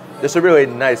creamy. Just a really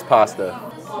nice pasta.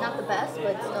 Not the best,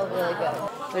 but it's still really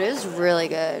good. It is really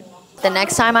good. The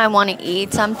next time I want to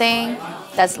eat something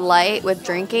that's light with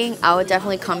drinking, I would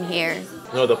definitely come here.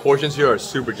 No, the portions here are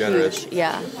super generous. Huge,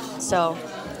 yeah. So,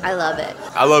 I love it.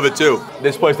 I love it too.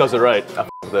 This place does it right. I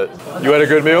with it. You had a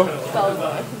good meal?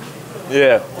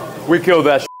 Yeah, we killed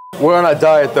that. We're on a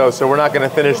diet though, so we're not gonna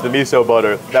finish the miso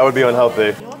butter. That would be unhealthy.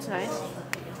 You know what's nice?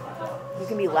 You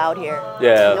can be loud here.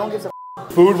 Yeah. No one gives a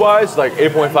Food-wise, like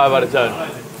 8.5 out of 10.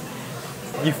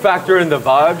 You factor in the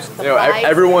vibes. You know,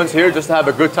 everyone's here just to have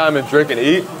a good time and drink and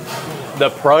eat. The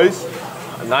price,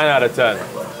 9 out of 10.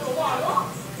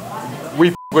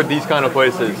 We with these kind of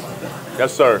places.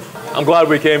 Yes, sir. I'm glad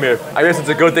we came here. I guess it's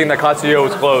a good thing that Katsuyo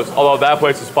was closed, although that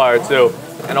place is fire too.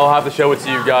 And I'll have to show it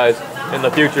to you guys in the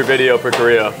future video for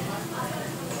Korea.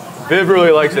 Viv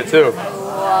really likes it too.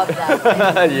 love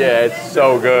that. Yeah, it's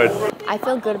so good. I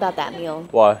feel good about that meal.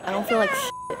 Why? I don't feel like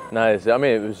shit. Nice. I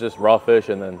mean, it was just raw fish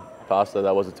and then pasta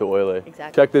that wasn't too oily.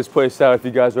 Exactly. Check this place out if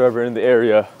you guys are ever in the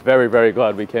area. Very, very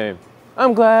glad we came.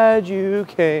 I'm glad you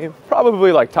came.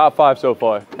 Probably like top 5 so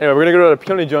far. Anyway, we're gonna go to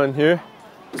Pyeongchang here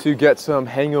to get some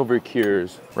hangover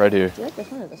cures right here. Do you like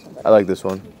this one or this one better? I like this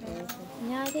one.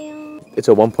 안녕하세요. It's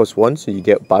a 1+1, so you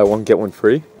get buy one, get one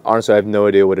free. Honestly, I have no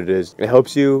idea what it is. It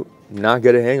helps you not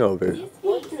get a hangover.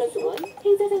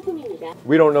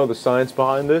 We don't know the science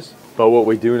behind this, but what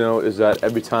we do know is that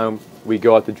every time we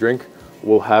go out to drink,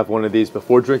 we'll have one of these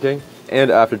before drinking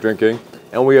and after drinking,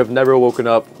 and we have never woken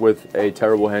up with a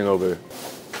terrible hangover.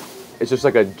 It's just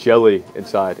like a jelly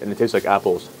inside, and it tastes like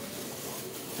apples.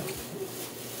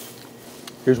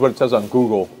 Here's what it says on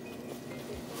Google,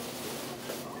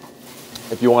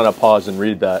 if you want to pause and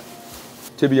read that.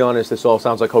 To be honest, this all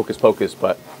sounds like hocus pocus,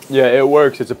 but yeah, it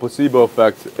works. It's a placebo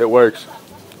effect. It works.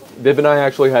 Viv and I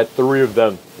actually had 3 of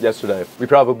them yesterday. We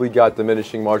probably got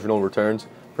diminishing marginal returns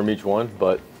from each one,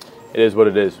 but it is what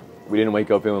it is. We didn't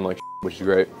wake up feeling like shit, which is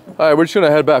great. All right, we're just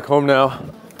gonna head back home now.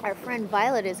 Our friend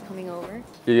Violet is coming over.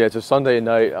 Yeah, it's a Sunday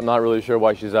night. I'm not really sure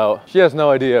why she's out. She has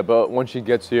no idea, but when she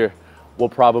gets here, we'll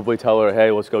probably tell her, hey,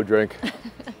 let's go drink.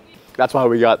 That's why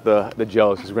we got the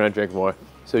gels, because we're gonna drink more.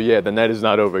 So yeah, the night is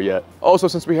not over yet. Also,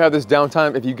 since we have this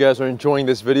downtime, if you guys are enjoying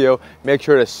this video, make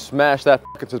sure to smash that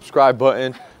fucking subscribe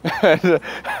button.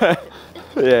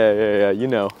 Yeah, you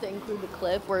know. To include the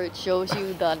clip where it shows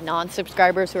you the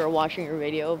non-subscribers who are watching your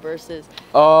video versus...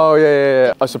 Oh,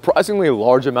 yeah. A surprisingly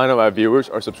large amount of my viewers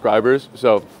are subscribers.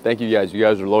 So thank you guys. You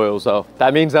guys are loyal. So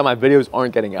that means that my videos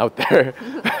aren't getting out there.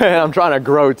 And I'm trying to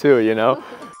grow too, you know?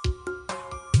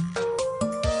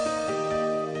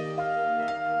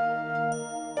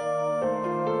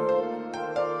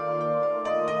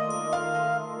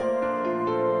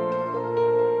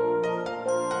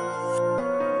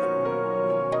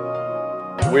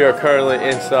 We are currently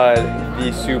inside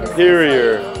the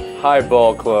Superior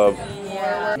Highball Club.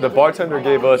 The bartender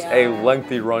gave us a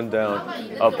lengthy rundown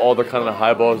of all the kind of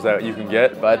highballs that you can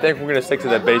get, but I think we're gonna stick to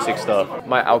the basic stuff.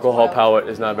 My alcohol palate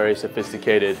is not very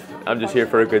sophisticated. I'm just here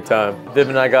for a good time. Viv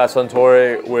and I got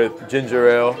Suntory with ginger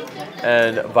ale,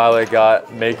 and Violet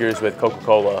got Makers with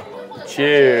Coca-Cola.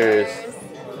 Cheers.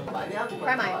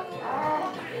 Try mine.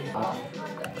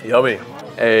 Yummy.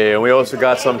 Hey, and we also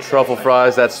got some truffle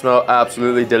fries that smell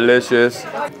absolutely delicious.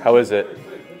 How is it?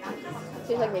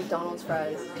 Tastes like McDonald's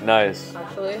fries. Nice.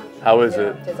 Actually. How is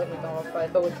it? Tastes like McDonald's fries,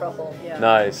 but with truffle. Yeah.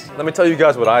 Nice. Let me tell you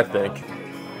guys what I think.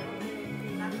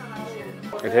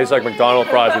 It tastes like McDonald's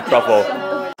fries with truffle.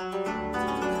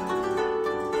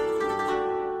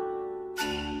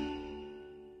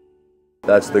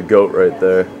 That's the goat right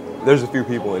there. There's a few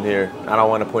people in here. I don't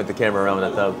want to point the camera around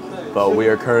at them, but we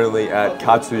are currently at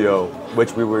Katsuyo,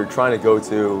 which we were trying to go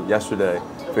to yesterday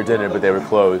for dinner, but they were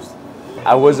closed.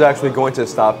 I was actually going to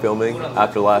stop filming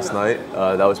after last night.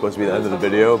 That was supposed to be the end of the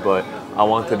video, but I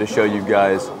wanted to show you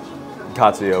guys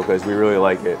Katsuyo because we really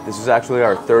like it. This is actually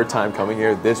our 3rd time coming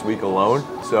here this week alone.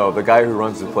 So the guy who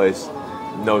runs the place,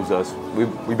 knows us.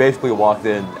 We basically walked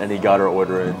in and he got our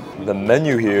order in. The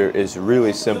menu here is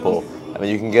really simple. I mean,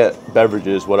 you can get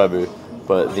beverages, whatever,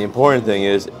 but the important thing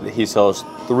is he sells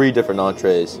 3 different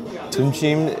entrees.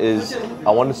 Tunchim is,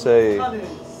 I want to say,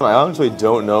 I honestly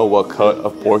don't know what cut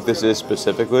of pork this is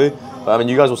specifically, but I mean,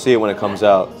 you guys will see it when it comes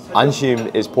out.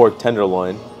 Anshim is pork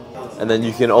tenderloin, and then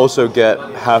you can also get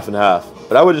half and half.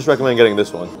 But I would just recommend getting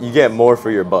this one. You get more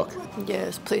for your buck. Yeah,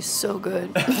 this place is so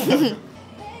good.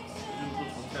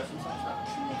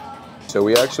 So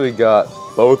we actually got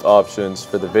both options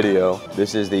for the video.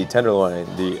 This is the tenderloin,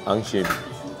 the angshim.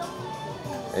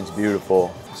 It's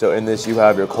beautiful. So in this you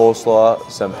have your coleslaw,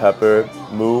 some pepper,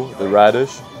 mu, the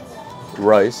radish,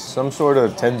 rice, some sort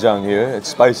of doenjang here. It's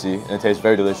spicy and it tastes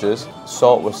very delicious.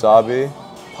 Salt, wasabi,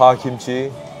 pa kimchi,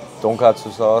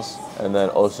 tonkatsu sauce, and then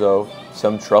also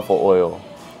some truffle oil.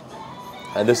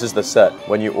 And this is the set.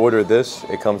 When you order this,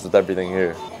 it comes with everything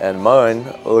here. And mine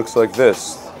looks like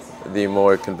this, the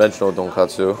more conventional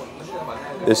tonkatsu.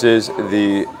 This is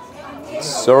the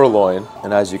sirloin,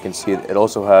 and as you can see, it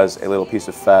also has a little piece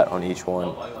of fat on each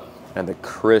one. And the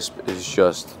crisp is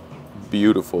just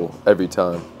beautiful every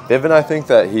time. Viv and I think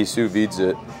that he sous vides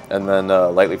it and then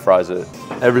lightly fries it.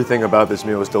 Everything about this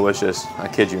meal is delicious, I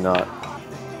kid you not.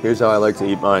 Here's how I like to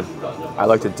eat mine. I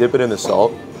like to dip it in the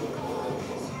salt.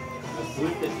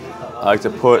 I like to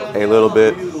put a little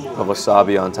bit of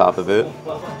wasabi on top of it.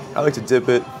 I like to dip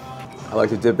it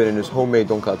in this homemade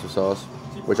tonkatsu sauce,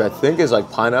 which I think is like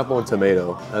pineapple and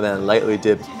tomato, and then lightly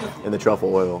dipped in the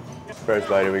truffle oil. First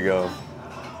bite, here we go.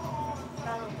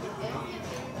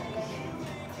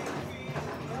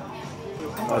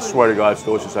 I swear to God, it's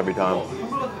delicious every time.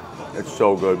 It's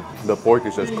so good. The pork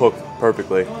is just cooked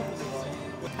perfectly.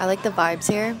 I like the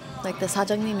vibes here. Like the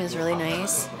sajangnim is really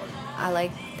nice. I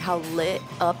like how lit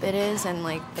up it is and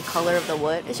like the color of the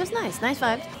wood. It's just nice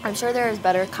vibes. I'm sure there's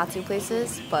better katsu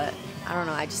places, but I don't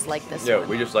know, I just like this one. Yeah,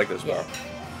 we just like this one.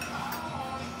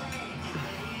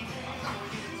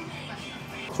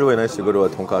 It's really nice to go to a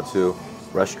tonkatsu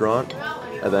restaurant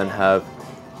and then have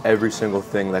every single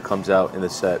thing that comes out in the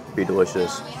set be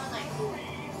delicious.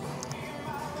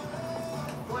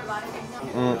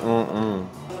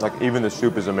 Like even the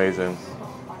soup is amazing.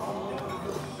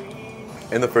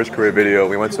 In the first Korea video,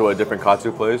 we went to a different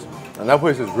katsu place, and that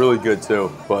place is really good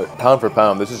too, but pound for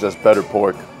pound, this is just better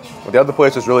pork. The other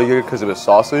place was really good because it was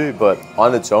saucy, but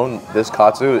on its own, this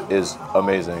katsu is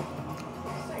amazing.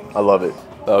 I love it.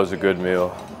 That was a good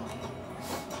meal.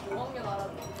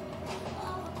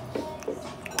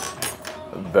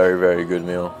 A very, very good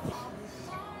meal.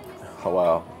 Oh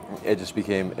wow, it just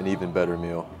became an even better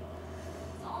meal.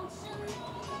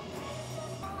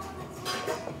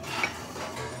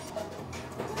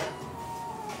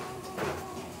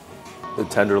 The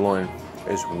tenderloin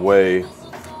is way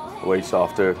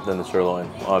softer than the sirloin,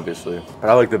 obviously. But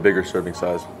I like the bigger serving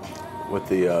size with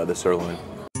the sirloin.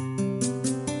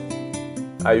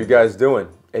 How you guys doing?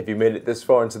 If you made it this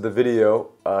far into the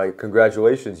video,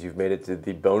 congratulations, you've made it to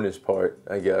the bonus part,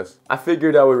 I guess. I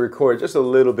figured I would record just a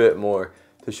little bit more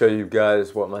to show you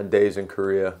guys what my days in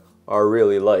Korea are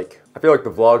really like. I feel like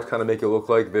the vlogs kind of make it look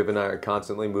like Viv and I are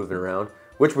constantly moving around,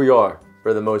 which we are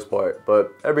for the most part,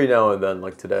 but every now and then,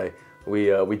 like today,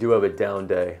 we do have a down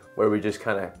day where we just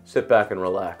kind of sit back and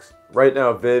relax. Right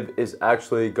now, Viv is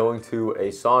actually going to a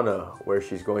sauna where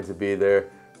she's going to be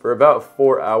there for about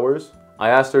 4 hours. I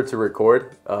asked her to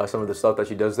record some of the stuff that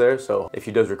she does there, so if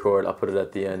she does record, I'll put it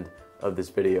at the end of this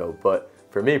video. But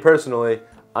for me personally,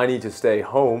 I need to stay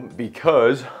home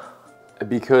because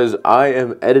I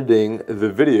am editing the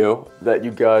video that you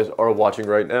guys are watching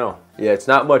right now. Yeah, it's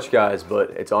not much, guys,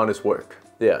 but it's honest work.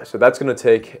 Yeah, so that's gonna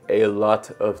take a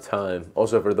lot of time.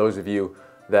 Also, for those of you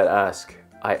that ask,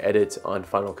 I edit on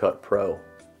Final Cut Pro,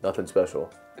 nothing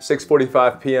special.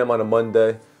 6:45 p.m. on a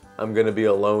Monday, I'm gonna be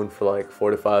alone for like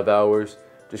 4 to 5 hours,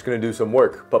 just gonna do some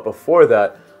work. But before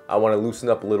that, I wanna loosen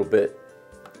up a little bit,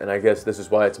 and I guess this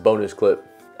is why it's a bonus clip.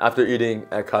 After eating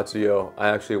at Katsuyo, I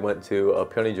actually went to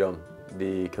Pyeongjam,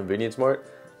 the convenience mart,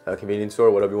 convenience store,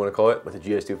 whatever you wanna call it, with the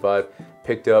GS25,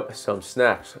 picked up some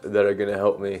snacks that are gonna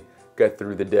help me get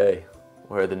through the day,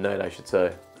 or the night I should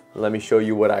say. Let me show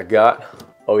you what I got.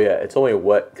 Oh yeah, it's only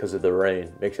wet because of the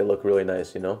rain. Makes it look really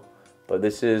nice, you know? But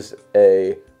this is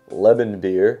a lemon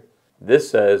beer. This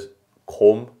says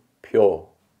Kompyo,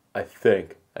 I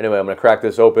think. Anyway, I'm gonna crack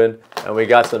this open, and we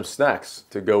got some snacks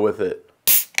to go with it.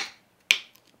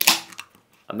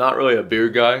 I'm not really a beer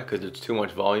guy because it's too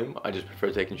much volume. I just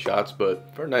prefer taking shots,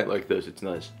 but for a night like this, it's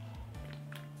nice.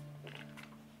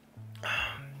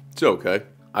 It's okay.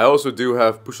 I also do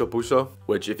have pusha,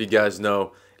 which if you guys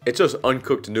know, it's just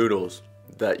uncooked noodles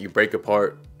that you break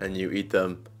apart and you eat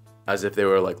them as if they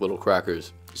were like little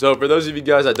crackers. So for those of you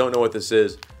guys that don't know what this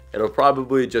is, it'll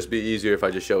probably just be easier if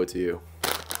I just show it to you.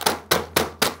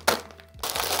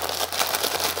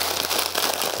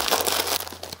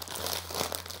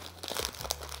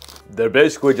 They're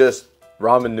basically just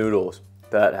ramen noodles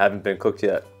that haven't been cooked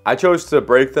yet. I chose to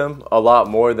break them a lot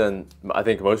more than I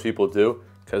think most people do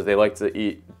because they like to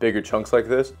eat bigger chunks like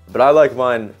this. But I like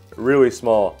mine really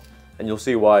small, and you'll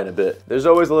see why in a bit. There's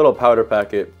always a little powder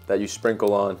packet that you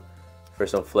sprinkle on for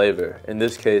some flavor. In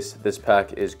this case, this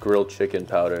pack is grilled chicken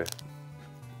powder.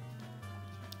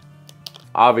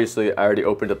 Obviously, I already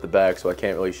opened up the bag, so I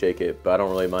can't really shake it, but I don't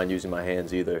really mind using my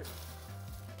hands either.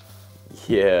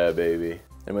 Yeah, baby.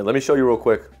 Anyway, let me show you real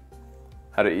quick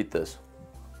how to eat this.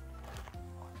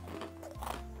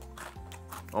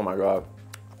 Oh my God.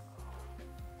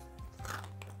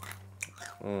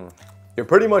 You're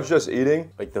pretty much just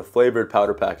eating like the flavored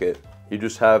powder packet. You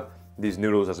just have these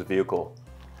noodles as a vehicle.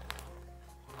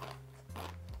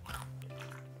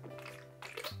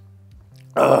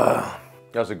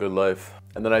 That's a good life.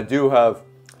 And then I do have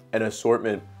an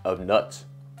assortment of nuts.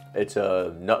 It's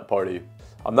a nut party.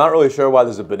 I'm not really sure why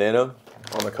there's a banana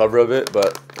on the cover of it,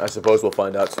 but I suppose we'll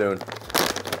find out soon.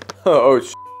 Oh,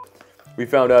 sh**. We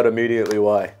found out immediately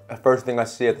why. The first thing I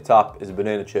see at the top is a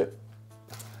banana chip.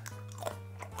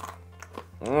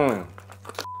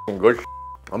 Good sh**.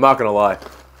 I'm not gonna lie.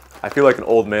 I feel like an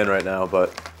old man right now,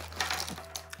 but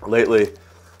lately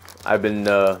I've been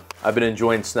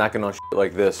enjoying snacking on shit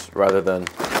like this rather than...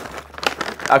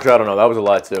 Actually, I don't know. That was a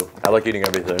lie too. I like eating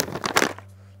everything.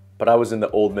 But I was in the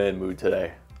old man mood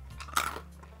today.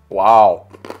 Wow.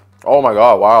 Oh my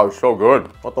God, wow, it's so good.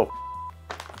 What the f?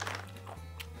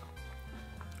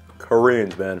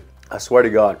 Koreans, man. I swear to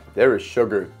God, there is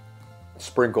sugar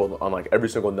sprinkled on like every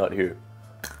single nut here.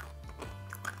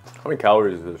 How many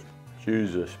calories is this?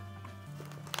 Jesus.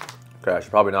 Okay, I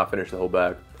should probably not finish the whole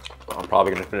bag. I'm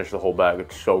probably gonna finish the whole bag.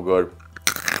 It's so good.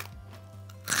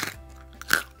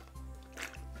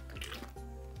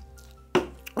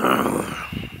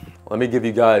 Let me give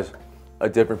you guys a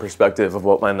different perspective of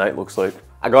what my night looks like.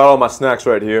 I got all my snacks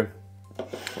right here.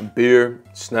 Beer,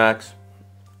 snacks,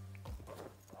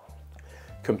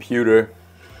 computer.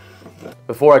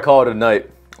 Before I call it a night,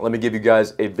 let me give you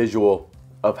guys a visual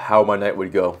of how my night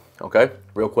would go, okay?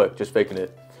 Real quick, just faking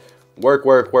it. Work,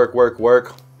 work, work, work,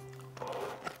 work.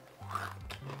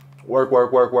 Work,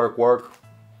 work, work, work, work.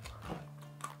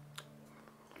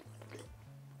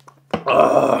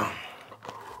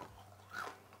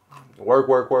 Work,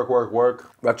 work, work, work,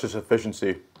 work. That's just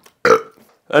efficiency.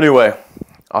 Anyway,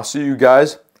 I'll see you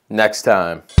guys next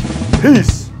time.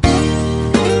 Peace.